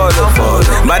downfall, oh.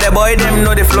 But the boy them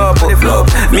know the flop, oh.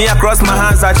 Me across my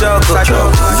hands I choke,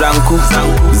 oh. Zanku,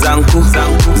 zanku, zanku,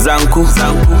 zanku, zanku,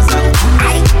 zanku,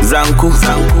 zanku,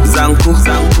 zanku, zanku,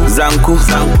 Zanku.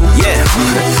 Yeah.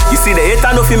 You see the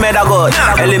hater no fi meda God.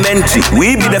 Elementary,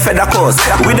 we be the feather cause.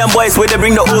 We them boys where they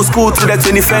bring the old school to the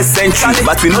 21st century.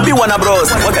 But we no be one of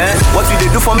bros. What you they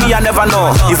do for me I never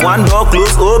know. If one door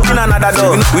close, open another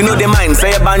door. We know the mind.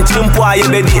 Say a banchi mpoa ye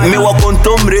bedi. Me walk on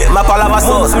tombre, my palava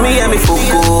sauce. Me and me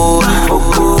foko.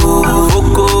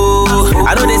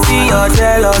 I know they see your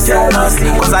jealousy,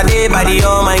 cause I did by the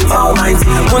Almighty.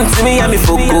 Want to me and me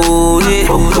foko.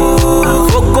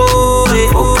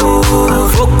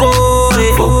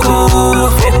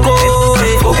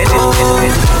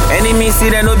 Enemies see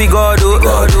they no be God,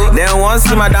 then once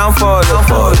see my downfall.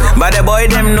 But the boy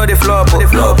them know the flop.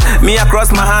 Me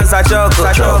across my hands I choke.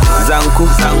 Zanku.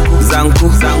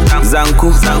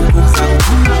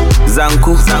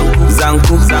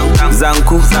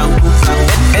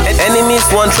 Enemies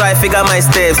won't try figure my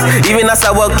steps, even as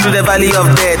I walk through the valley of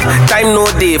death. Time no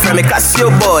day from a Casio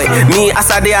boy. Me as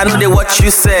I day I know they watch you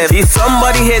serve. If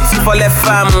somebody hates you for left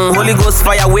fam, Holy Ghost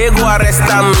fire we go arrest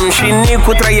them. She knew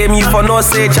could try me for no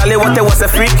say. Charlie Water was a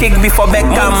free kick before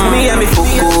Beckham. Me and me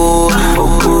foko.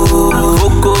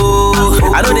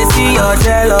 I know they see your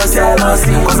jealousy,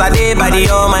 cause I did by the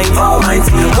Almighty.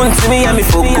 Want to me and me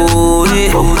foko.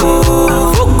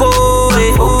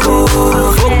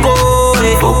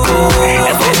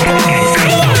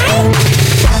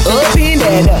 Open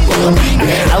the door,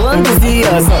 I want to see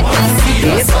your son.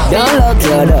 Don't lock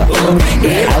your door, I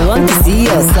want to see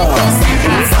your son.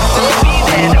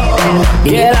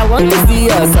 Girl, I want to see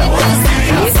your son.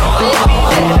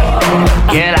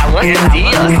 Girl, I want to see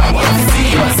your son.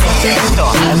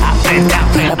 Up and down,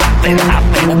 up and down, up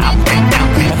and down, up and down,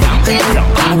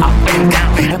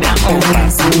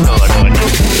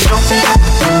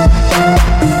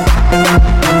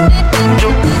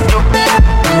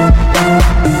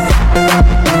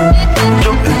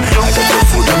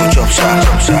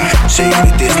 Show you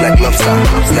the taste like lobster.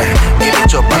 Give me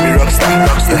chop, I'm a rockstar.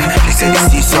 She said the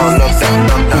seesaw on lockdown.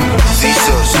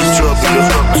 Seesaw, she's trouble.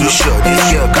 Too short, this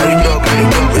girl carry double.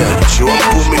 Yeah, she won't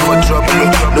put me for trouble.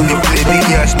 No give play big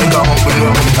ass, make her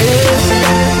humble.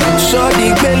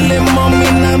 Shorty belly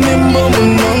mommy na me mom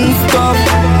non-stop.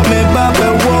 Me baby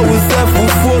what we say for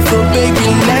so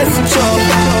baby let's chop.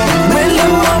 Belly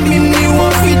mommy ni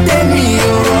want fi tell me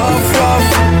rough.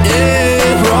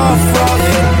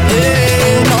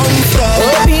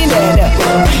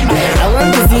 I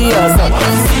want to see your son.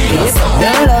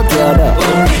 Don't lock your door,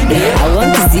 I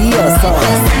want to see your son.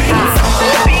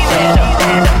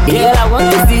 Girl, I want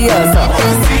to see your son.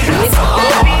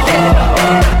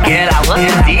 Girl, I want to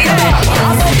see your son.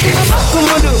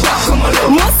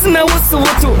 Masna wasu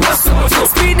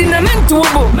speed in a mental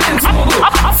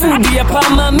food ya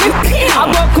pama mipi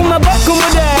abakuma there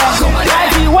I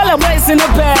wala boys in the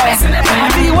past I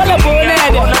wala boned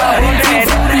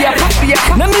ya papi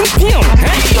na mipi up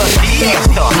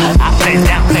and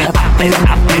down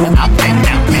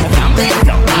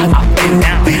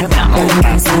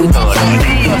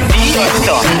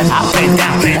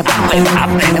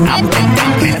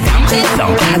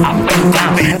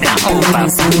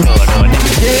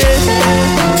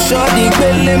Shorty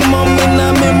belly mommy na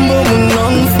me mom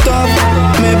non-stop.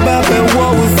 Me baby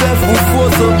what we say for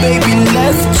so baby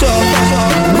let's chop.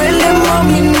 Belly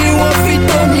mommy ni want fi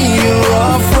tell me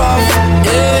rough,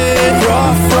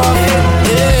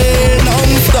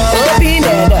 non-stop. Open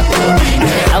the door,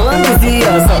 I want to see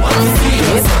your son.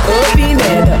 Open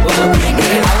the door,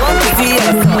 I want to see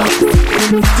your son.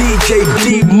 DJ D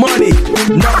Money,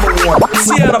 #1.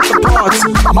 Tear up the party.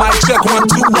 Mic check 1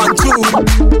 2 1 2.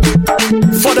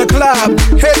 For the club,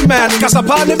 Hitman,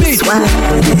 Casapa the beat.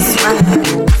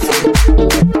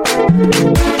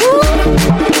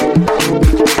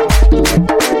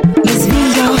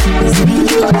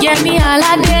 Get me all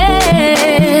a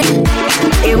day.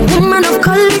 A woman of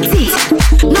quality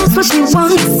knows what she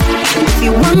wants. If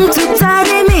you want to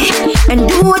tidy me and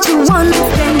do what you want,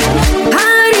 then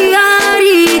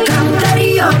hurry, come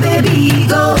carry your baby,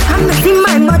 go. Come and see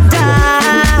my mother,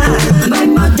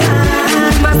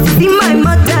 must see my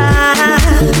mother,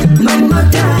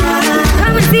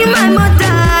 come and see my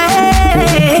mother,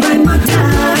 hey.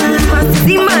 Must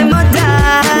see my mother,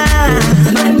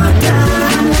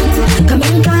 come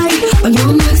and carry on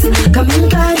your marks, come and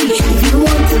carry if you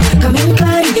want, come and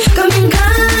carry if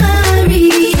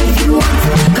you want,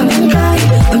 come and carry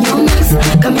on your marks,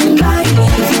 come and carry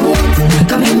if you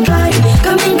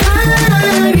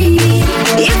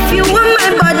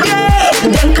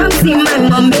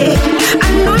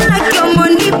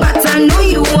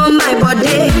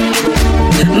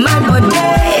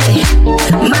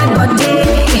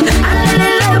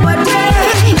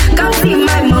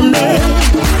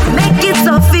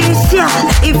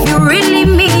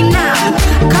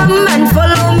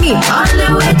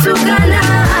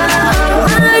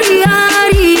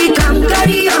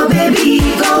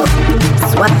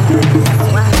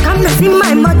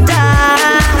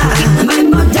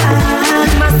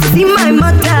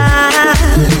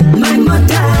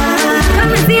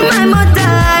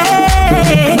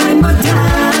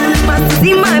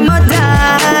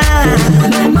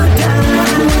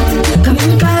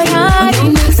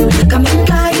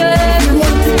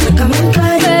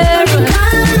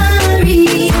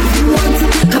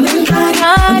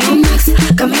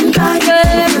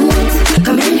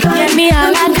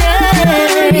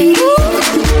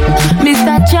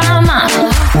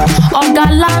Mega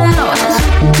landlord,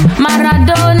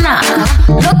 Maradona,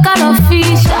 local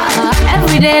official.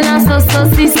 Every day na so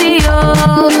CCO.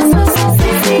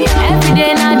 Every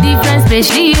day na different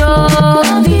special.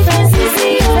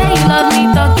 Say you love me,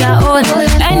 talk your own.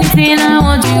 Anything I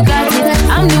want, you got it.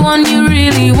 I'm the one you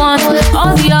really want.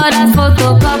 All the others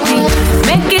photocopy.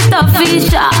 Make it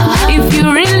official. If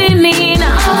you really mean,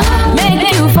 make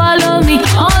you follow me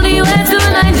all the way to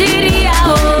Nigeria.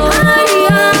 Oh,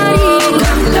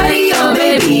 carry your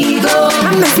baby, go.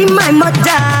 I'm gonna see my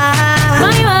mother.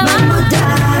 My mama.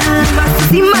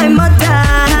 See my mother.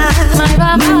 My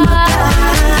baba.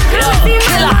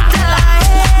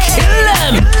 Kill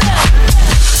them.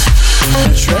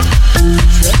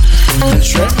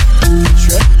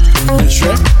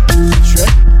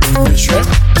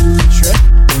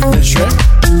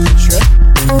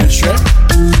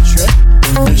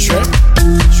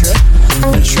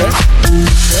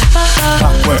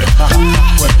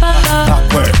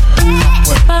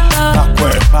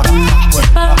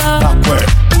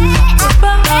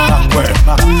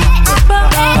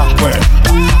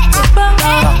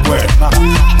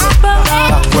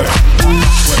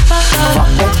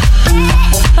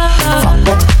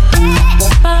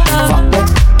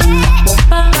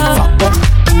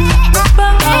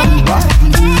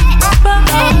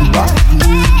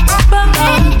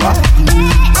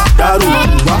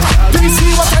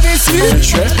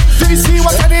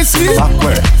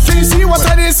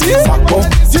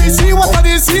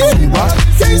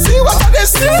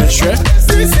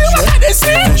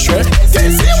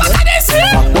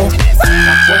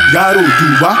 Garo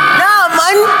Duba. Nah,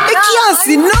 man, I can't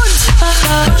see none.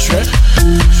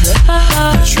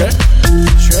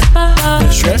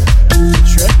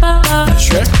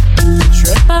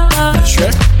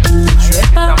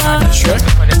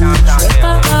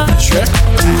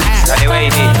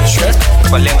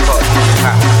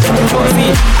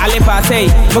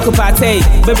 Book a party,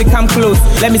 baby come close,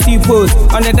 let me see you pose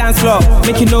on the dance floor,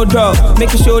 make you no dog,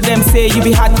 make you show them say you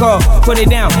be hardcore, put it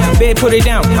down, babe put it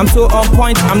down, I'm so on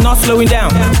point, I'm not slowing down,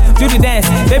 do the dance,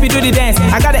 baby do the dance,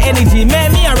 I got the energy,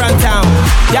 man me around town,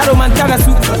 Yaro man tell us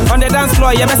on the dance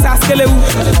floor, yeah best ask you,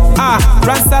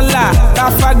 Ransala,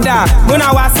 Kafada,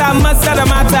 Muna wasa masada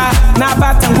mata, na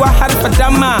batangwa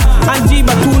harpadama, Anji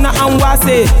batuna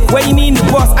anwase, where you need the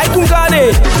boss, I can got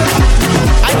it.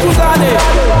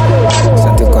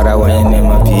 Santo kora wanye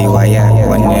mapi waya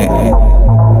wanye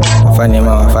afanye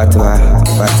mawafatuha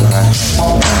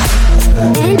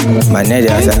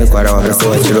manager santo kora wakase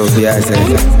wachiro biaze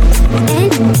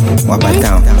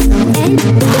wapatown.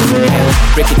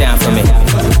 Break it down for me.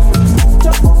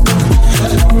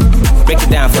 Break it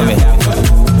down for me.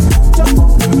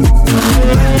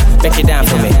 Break it down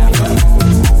for me.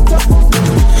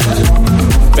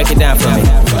 Break it down for me.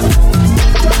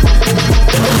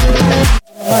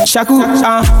 Shaku,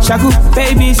 shaku,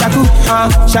 baby, shaku,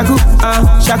 shaku,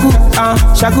 shaku,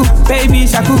 shaku, baby,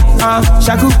 shaku,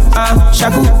 shaku,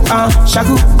 shaku,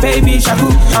 shaku, baby, shaku,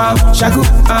 shaku,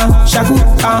 shaku,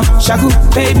 shaku,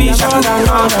 baby, shaku,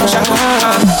 shaku,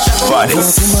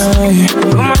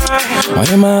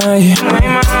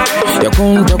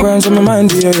 Yakunta kwanza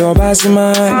mamandi yo basi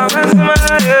mai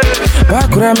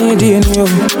Bakura mi dino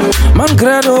Man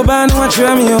credo bani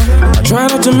wachramio I try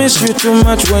not to miss you too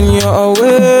much when you're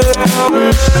away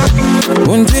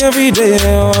Unti every day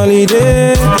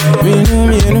holiday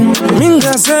Minu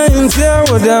Minga science ya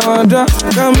wada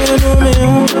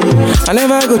Kamenu I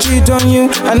never go cheat on you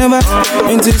I never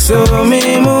Inti so me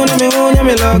Muna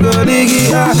me logo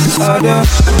digi Ada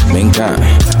Minka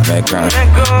Meka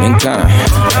Minka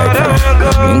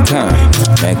Minka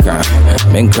Meka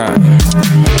Minka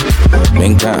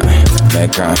Minka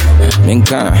Meka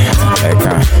Minka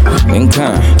Meka Minka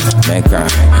Meka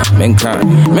Minka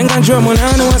Minka Jomo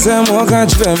nanu wasa mwaka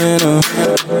chivemeno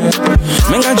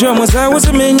Minka Jomo sa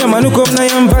wasa minya manukom na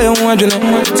yambaya mwajune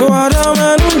So I don't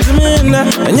want to minna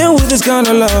And you with this kind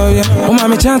of love, yeah Oh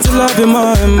mommy chance to love you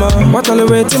more and more What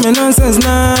tolerate me nonsense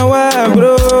now, why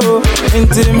bro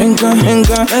Inti Minka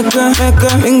Minka Meka Meka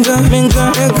Minka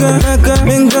Minka Meka Meka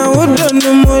Minka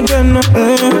Udano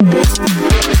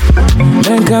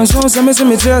Minka so some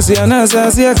trust ya na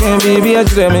sasi ya can be a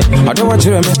drame I don't watch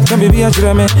me can be a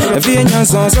drame If you ain't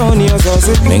so on your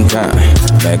sauce Minka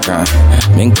Meka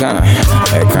Minka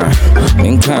Meka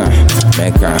Minka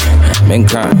Meka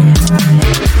Minka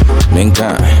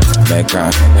Minka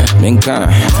Meka Minka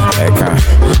Meka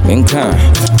Minka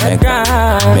Meka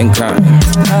Minka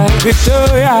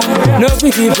Victoria no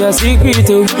pick keep your secret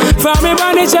too For me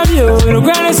bandage of you no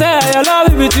gonna say I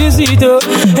love you between seat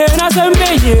and I say me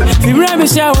me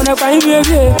share when I find you.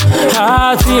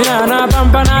 Tina na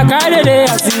pampana kaide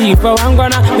I see for one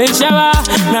gonna me shower.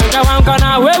 Nanga one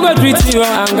gonna we go treat you.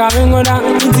 Anga mingona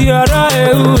intiara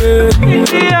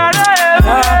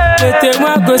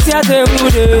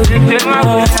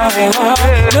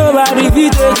nobody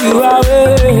beat you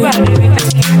away.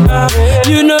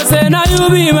 You know, say now you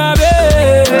be my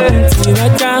baby.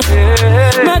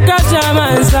 Maka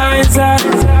chama science.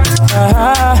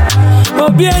 Oh,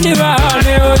 bien you are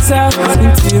neosa.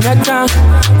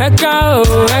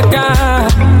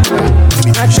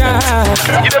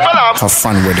 Have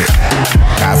fun with it.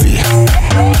 Coffee.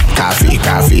 Coffee.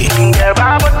 Coffee.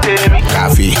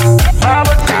 Coffee.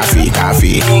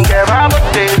 Coffee.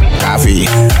 Coffee.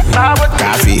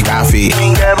 Coffee. Coffee.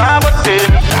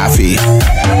 Coffee.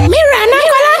 Mira, na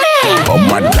kolane.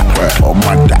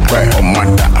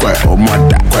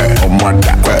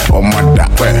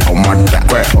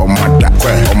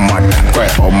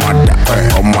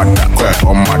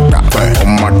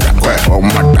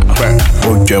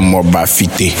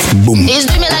 Boom. It's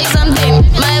doing me like something.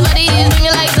 My body is doing me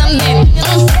like something.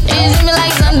 It's doing me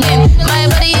like something. My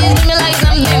body is doing me like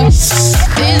something. It's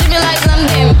doing me like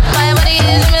something. My body is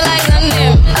doing me like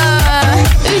something.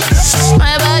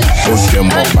 My body.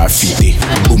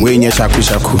 Boom. When you shaku.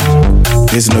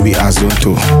 This no be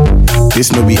Azonto.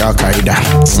 This no be Al Qaeda.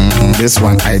 This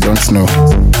one I don't know.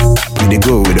 We dey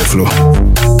go with the flow.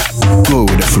 Go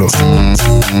with the flow.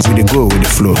 We dey go with the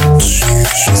flow.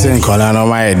 Saying call on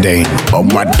my day. Oh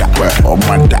my da, oh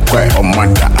my da, oh my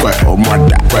da, oh my da, oh my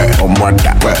da, oh my da,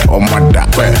 oh my da,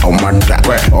 oh my da, oh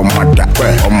my da,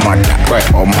 oh my da,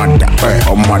 oh my da,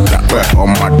 oh my da, oh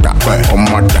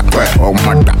my da, oh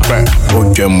my da.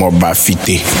 Oh jemo ba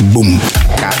fite. Boom.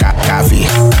 Coffee.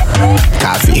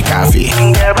 Coffee. Coffee.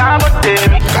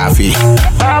 Coffee. Coffee.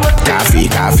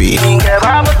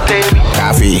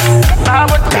 Coffee.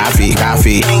 Coffee. Coffee.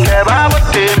 Coffee.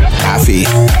 Coffee.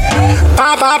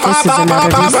 This is another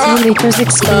DC Makers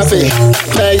exclusive.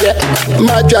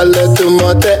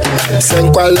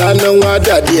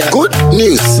 Good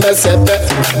news, Mesepe.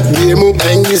 Bimu,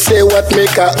 and you say what make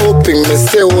her open, me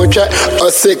say water,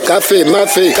 or say cafe,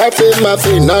 mafe.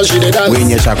 Now she did that. When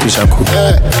you shaku.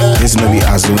 This no be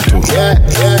Azonto.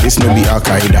 This no be Al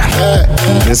Qaeda.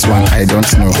 This one I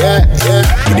don't know.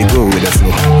 We dey go with the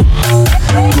flow.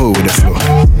 Go with the flow.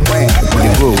 We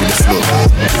dey go with the flow.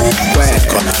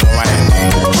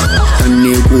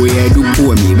 Sunday go yeah do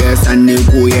for me, best Sunday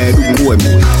go yeah do for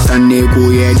me. Sunday go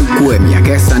yeah do for me. I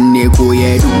guess Sunday go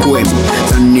yeah do for me.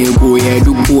 Sunday go yeah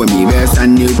do for me, best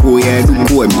Sunday go yeah do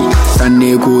for me.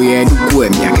 Sunday go yeah do for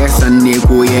me. I guess Sunday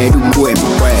go yeah do for me.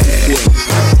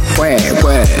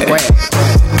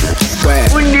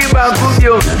 Undi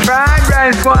bakubyo, fried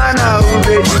rice kwana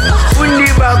ubedi. Undi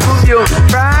bakubyo,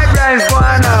 fried rice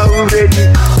kwana ubedi.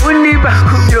 Undi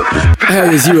bakubyo.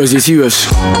 It's serious.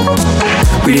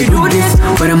 We dey do this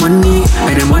for the money,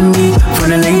 and the money for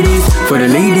the ladies, and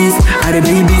the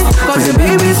babies, cause the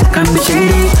babies can be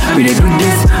shady. We dey do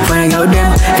this for I got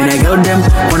them, and I got them.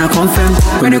 Wanna confirm,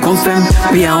 when they confirm,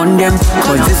 we are on them.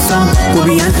 Cause this song will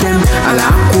be anthem. Ala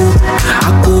aku,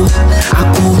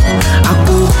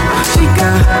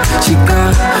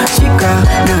 shika,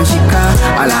 now shika.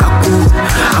 Ala aku,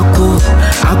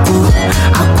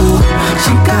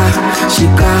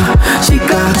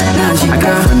 shika, now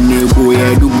shika. Sunday go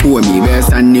yeah do for me, best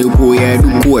Sunday go yeah do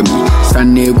for me.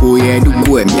 Sunday go yeah do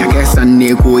for me, I guess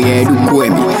Sunday go yeah do for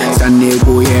me. Sunday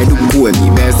go yeah do for me,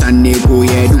 best Sunday go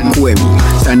yeah do for me.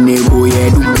 Sunday go yeah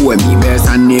do for me, best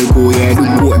Sunday go yeah do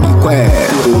for me.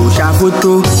 Oh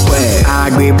shafoto,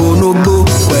 agbebo no go.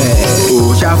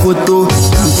 Oh shafoto,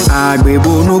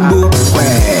 agbebo no go.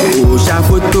 Oh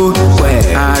shafoto,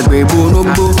 agbebo no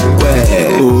go.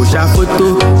 Oh shafoto,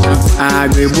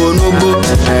 agbebo no go.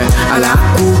 Ala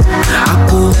aku,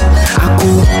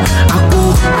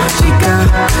 shika,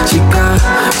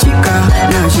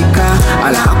 now shika.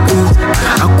 Ala aku,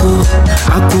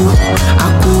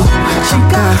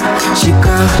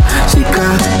 shika,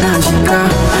 now shika.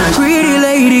 Pretty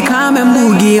lady, come and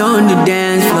boogie on the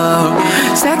dance floor.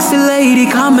 Sexy lady,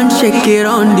 come and shake it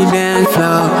on the dance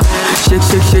floor. Shake.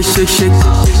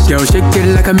 Girl, shake it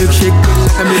like a milkshake.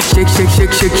 Shake.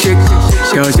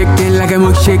 Girl, shake it like a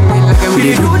milkshake. We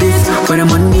dey do this for the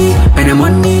money, and the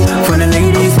money for the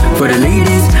ladies,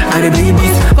 and the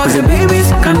babies, cause the babies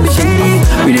can be shady.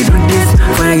 We dey do this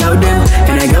for I got them,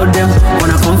 and I got them.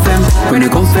 Wanna confirm, when they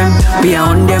confirm, we are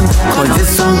on them. Cause this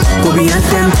song will be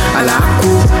anthem. Ala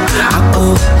aku,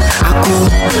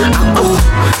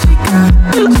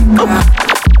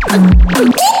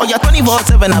 Oh, you're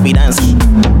 24/7, I'll be dancing.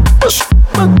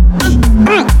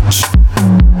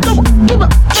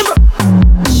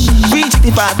 We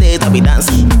I be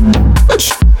dancing.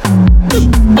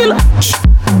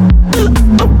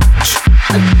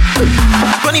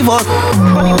 24.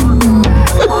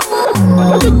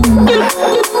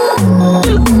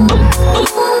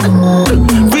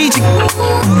 Reaching.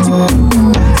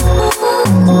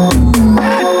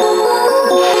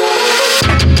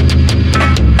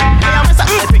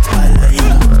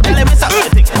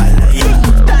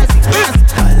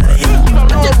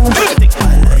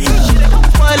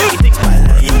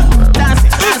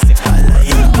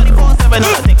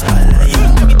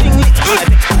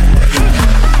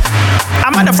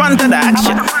 I'm at the front of the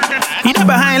action. You there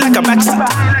behind like a backseat.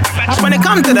 When it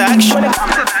comes to the action,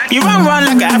 you run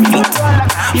like an athlete.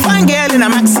 You find girl in a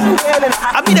maxi.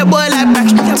 I be the boy like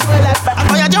Backstreet.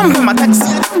 Or you jump in my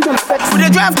taxi. We the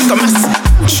drive like a mess.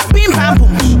 Pim pam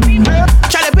boom.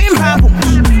 Charlie pim pam boom.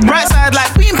 Right side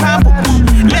like pim pam boom.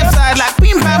 Left side like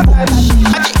pim pam boom.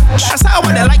 That's how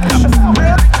they like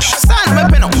that. Son of me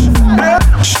peno.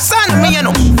 Son of me you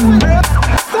know.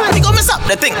 We go mess up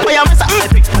the thing. We a mess up the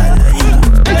thing.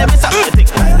 They mess up the thing.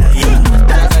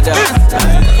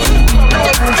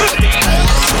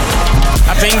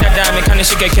 I think that damn me can't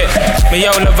shake it. Me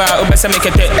yo love her, best make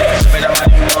it.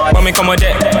 When me come with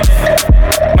it,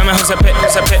 mama who's a pit,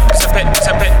 who's a pit, who's a pit, who's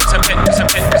a pit, who's a pit, who's a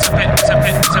pit, who's a pit, who's a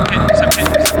pit, who's a pit, who's a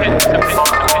pit, who's a pit, who's a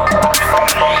pit.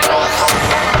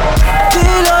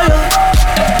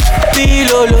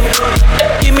 Pilolo,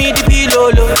 give me the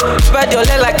pilolo. Spread your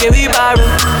leg like a wheelbarrow.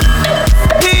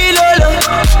 Pilolo,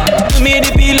 give me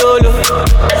the pilolo.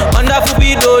 Wonderful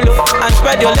pilolo, and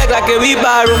spread your leg like a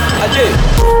wheelbarrow.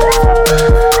 Ajay.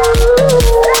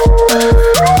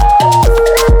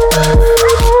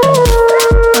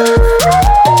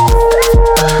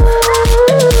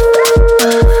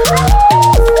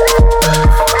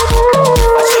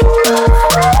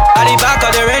 At the back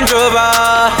of the Range Rover.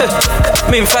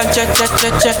 Me fan cha cha cha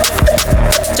cha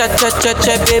cha cha cha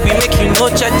cha, baby, make you know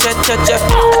cha cha cha cha.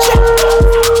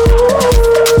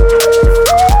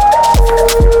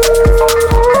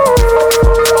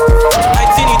 I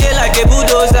think you dey like a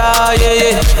bulldozer, yeah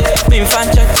yeah. Me fan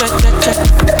cha cha cha cha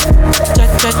cha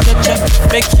cha cha cha,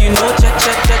 make you know cha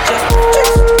cha cha cha.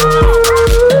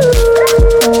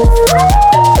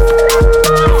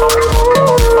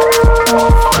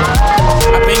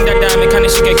 I think that damn me can't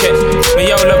shake it. Me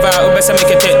yo love her, best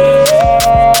make it.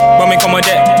 When me come with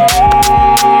it,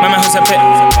 mama who's a pit.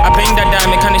 I think that damn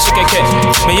me can't shake it.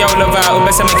 Me yo love her,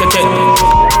 best make it.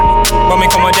 When me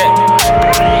come with it,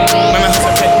 mama who's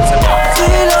a pit.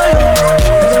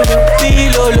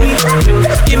 Pilolo,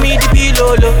 give me the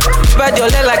pilolo. Spread your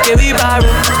leg like a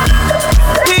wheelbarrow.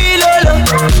 Pilolo,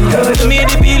 give me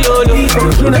the pilolo.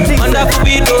 Wonderful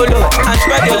pilolo, and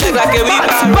spread your leg like a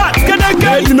wheelbarrow.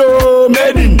 Made you know,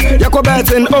 made in Yako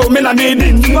betting, oh, me na made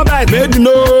in Made you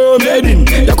know, made in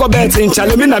Yako betting,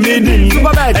 chale me na made in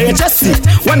Aye chessy,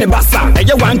 one bassa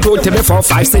Aye 1 2 3 4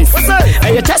 5 6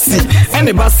 Aye chessy,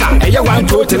 any bassa Aye 1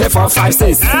 2 3 4 5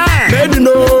 6 Made you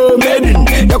know, made in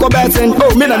Yako betting,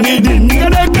 oh, me na made in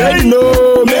Made you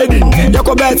know, made in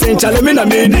Yako betting, chale me na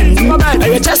made in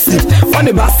Aye chessy,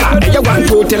 one bassa Aye 1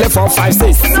 2 3 4 5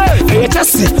 6 Aye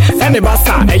chessy, any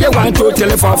bassa Aye 1 2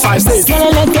 3 4 5 6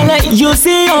 You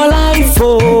see your life,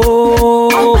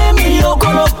 oh,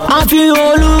 I feel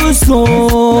lose,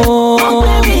 oh,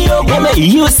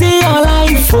 you see your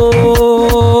life,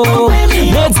 oh,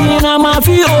 letting I'm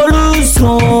feel lose,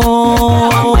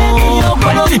 oh.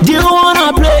 Do you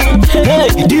wanna play? Hey,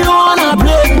 do you wanna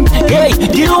play? Hey,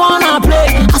 do you wanna play?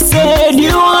 I said, do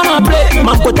you wanna play?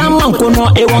 Mankota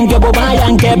mankono, e won't get bobaya,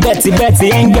 and get Betty,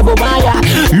 and get bobaya.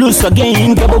 Lose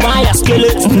again, get bobaya,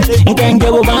 skeleton, and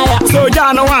get bobaya. So,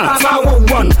 Jana 1,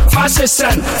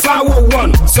 fashion,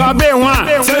 501, so I be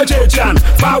 1, Surgeon,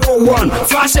 501,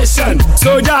 fashion,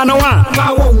 so Jana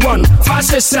 1,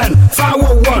 fashion,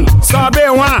 501, so I be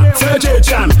 1,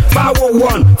 Surgeon,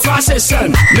 501,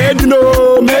 fashion, made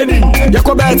no, made in,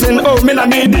 Yako betting, oh, me na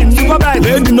made in,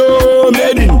 made no,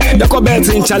 made in, Yako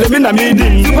betting, chale me na made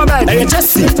in, Aye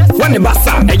chessy, one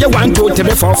bassa, Aye 1 2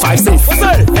 3 4 5 6,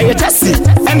 Aye chessy,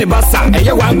 any bassa,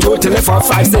 Aye 1 2 3 4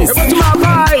 5 6,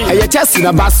 Aye chessy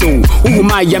na basso,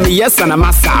 my yummy yes and a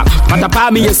massa, but a pa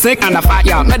me a sick and a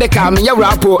fire, medical me a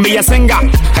rapper, me a singer,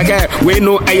 okay, we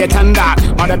know a tanda,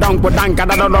 or the donk with danka,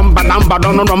 the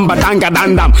number danga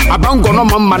dandam, a bongo no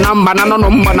mamba number, no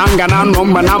number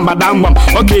number dambam,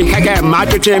 okay, again,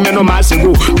 Marty Chameno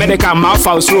Massigo, medical mouth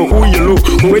house, who you look,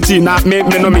 waiting not make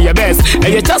me know me your best,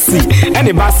 and you just see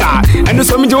any bassa, and do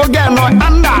some you again, no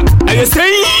under, and you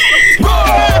say, go,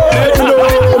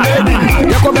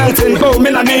 Yako betting, oh, me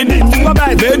na made in,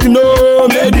 made no,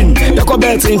 made in, Yako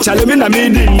bet in Chalimina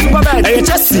meeting. Hey,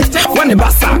 Chelsea, when the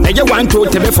bassa, and you want to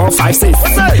tell me 4, 5, 6.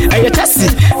 Hey, Chelsea,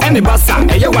 and the bassa,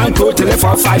 and you want to tell me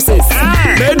 4, 5, 6.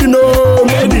 Made no,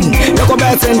 made in. You go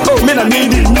bet in, oh, me na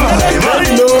meeting.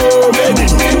 Made no, made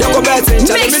in. You go bet in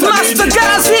Chalimina meeting. Mix Master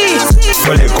Gazi.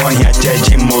 Kole konya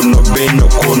cheji mono beno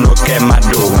kono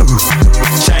kemado.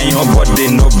 Shine your body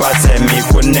no base mi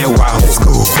kone waho.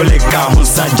 Kole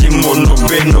kahunsa jimono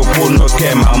beno kono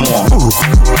kemamo.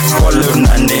 Kole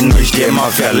nane no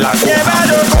shema fela ko.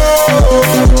 Yebadoko,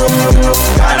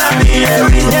 kana mi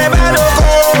ewi. Yebadoko,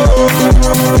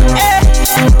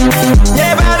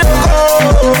 yebadoko,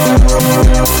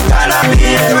 kana mi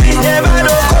ewi.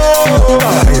 Yebadoko,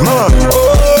 hey man.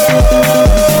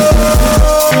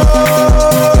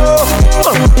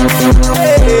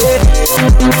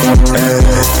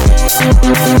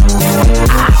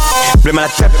 Blema la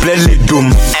teple le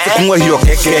doum. Mwa yo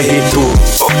keke hito.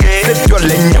 C'est yo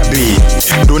lenya bi.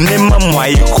 Donne ma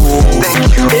moyeko.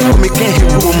 Eko me ken he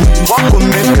boom. Wako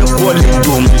me ke kwa le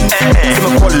doum. Se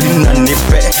me kwa lina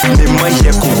nepe. Me ma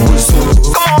yeko buzo.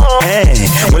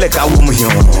 Mwele ka wumu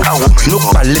yon. No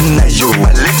pa lina yo.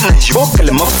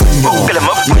 Okele ma funyo.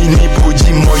 Mini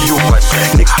poji moyo.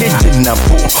 Nekeje na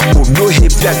po. Odo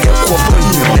hepya ke kwa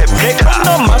ponyo.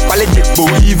 No ma pale jekbo.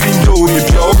 Even though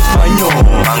if you're fanyo.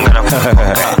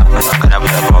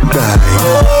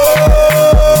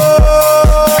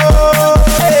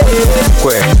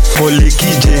 Kwe koliki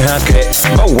je hake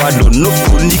bawa do no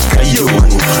punika yo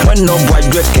wano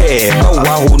bwadwe ke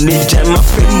bawa huni jema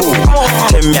fimo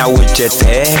temya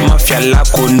wechete mafia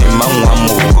lako ni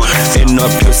mangwamo eno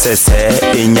pyo sese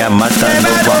inya mata no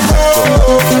wamo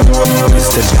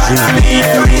Mr.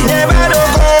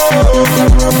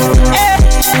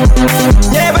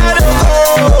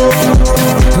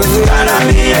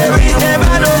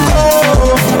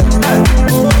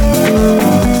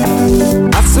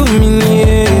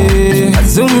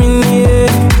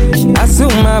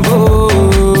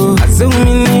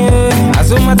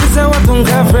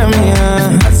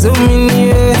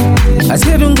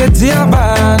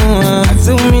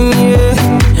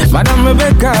 Madam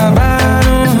Rebecca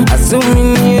Banu,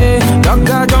 Azumini,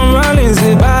 Dr. John Rollins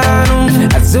Banu,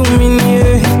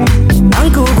 Azumini,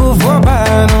 Uncle Go for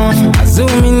Banu,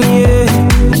 Azumini,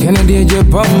 Kennedy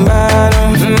Japan Banu,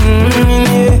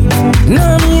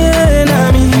 Nami,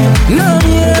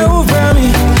 over me.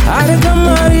 I can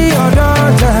marry your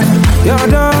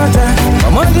daughter.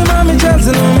 Mama, mommy,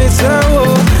 Johnson, Miss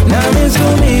Nami,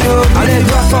 Sumio. Allez,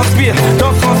 dans son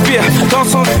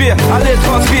spire, allez,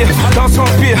 transpire, dans son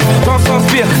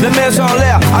spire, les mains en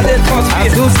l'air, allez, transpire.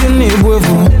 Azusini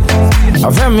Buevu,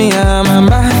 Afemia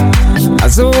Mamba,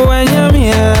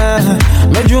 Azuanyamia,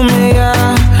 Mejumea,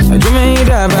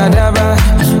 Daba,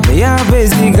 Mea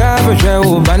Basiga,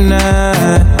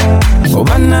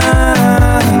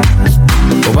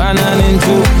 Obana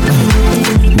Nintu,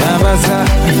 Nabasa,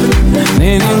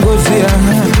 Ningosia,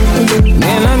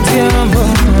 Nenantiambo,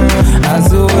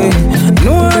 Azue,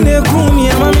 no one kumi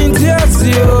ya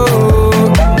mamintiasio.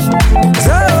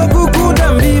 Sao kuku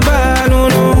dambi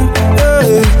banunu,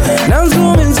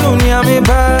 nanzumi nzuni ya me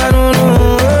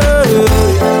banunu.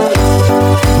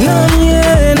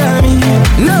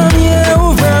 Namie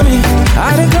ufami,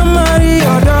 arika marry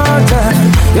your daughter.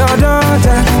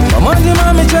 Mama,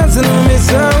 mommy, Johnson,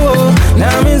 Miss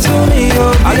Nami Zumi,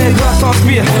 allez, dans son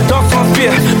spire,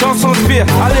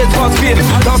 allez, transpire,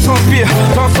 dans son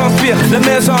spire, les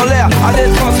mains en l'air, allez,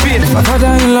 transpire. My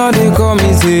father-in-law, they call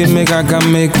me, say, make I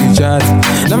can make you chat.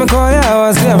 Now me call ya, I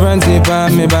was there, brandy, pa,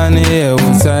 me bani,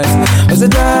 outside. I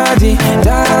said, daddy,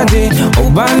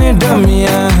 Obani, dummy,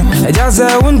 I just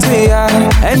said, won't ya,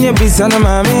 and you be son of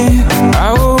mommy.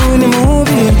 I own the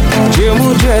movie,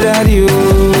 Jimu, daddy,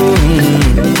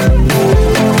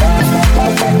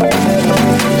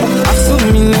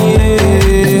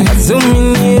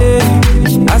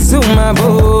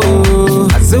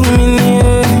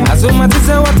 Azuma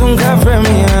tisa watunga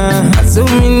fremia,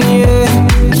 Azumini,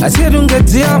 Azidunga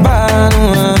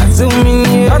Diabanu,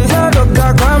 Azumini,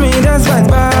 Doctor Kwame, that's right,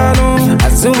 Banu,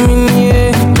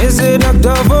 Azumini, Mr.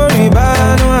 Dr.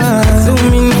 Voribanu,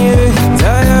 Azumini,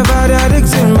 Taya Vada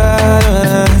Dixon Banu,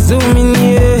 Azumini,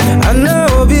 I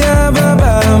know be a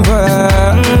baba,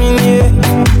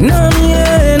 Nami,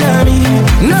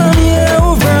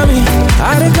 over me,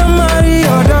 I can marry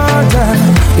your daughter.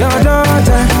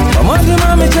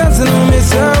 Mommy, Johnson,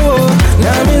 Miss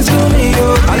Nami Zumi,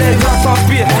 allez, dans son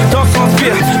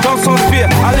spire,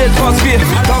 allez, transpire,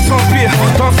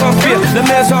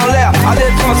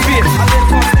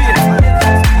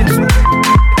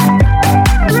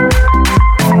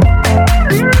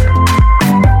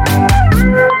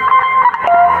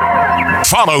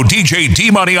 Follow DJ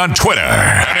D-Money on Twitter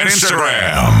and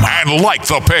Instagram. And like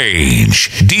the page,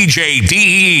 DJ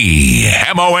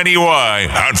DEMONEY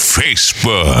on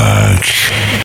Facebook.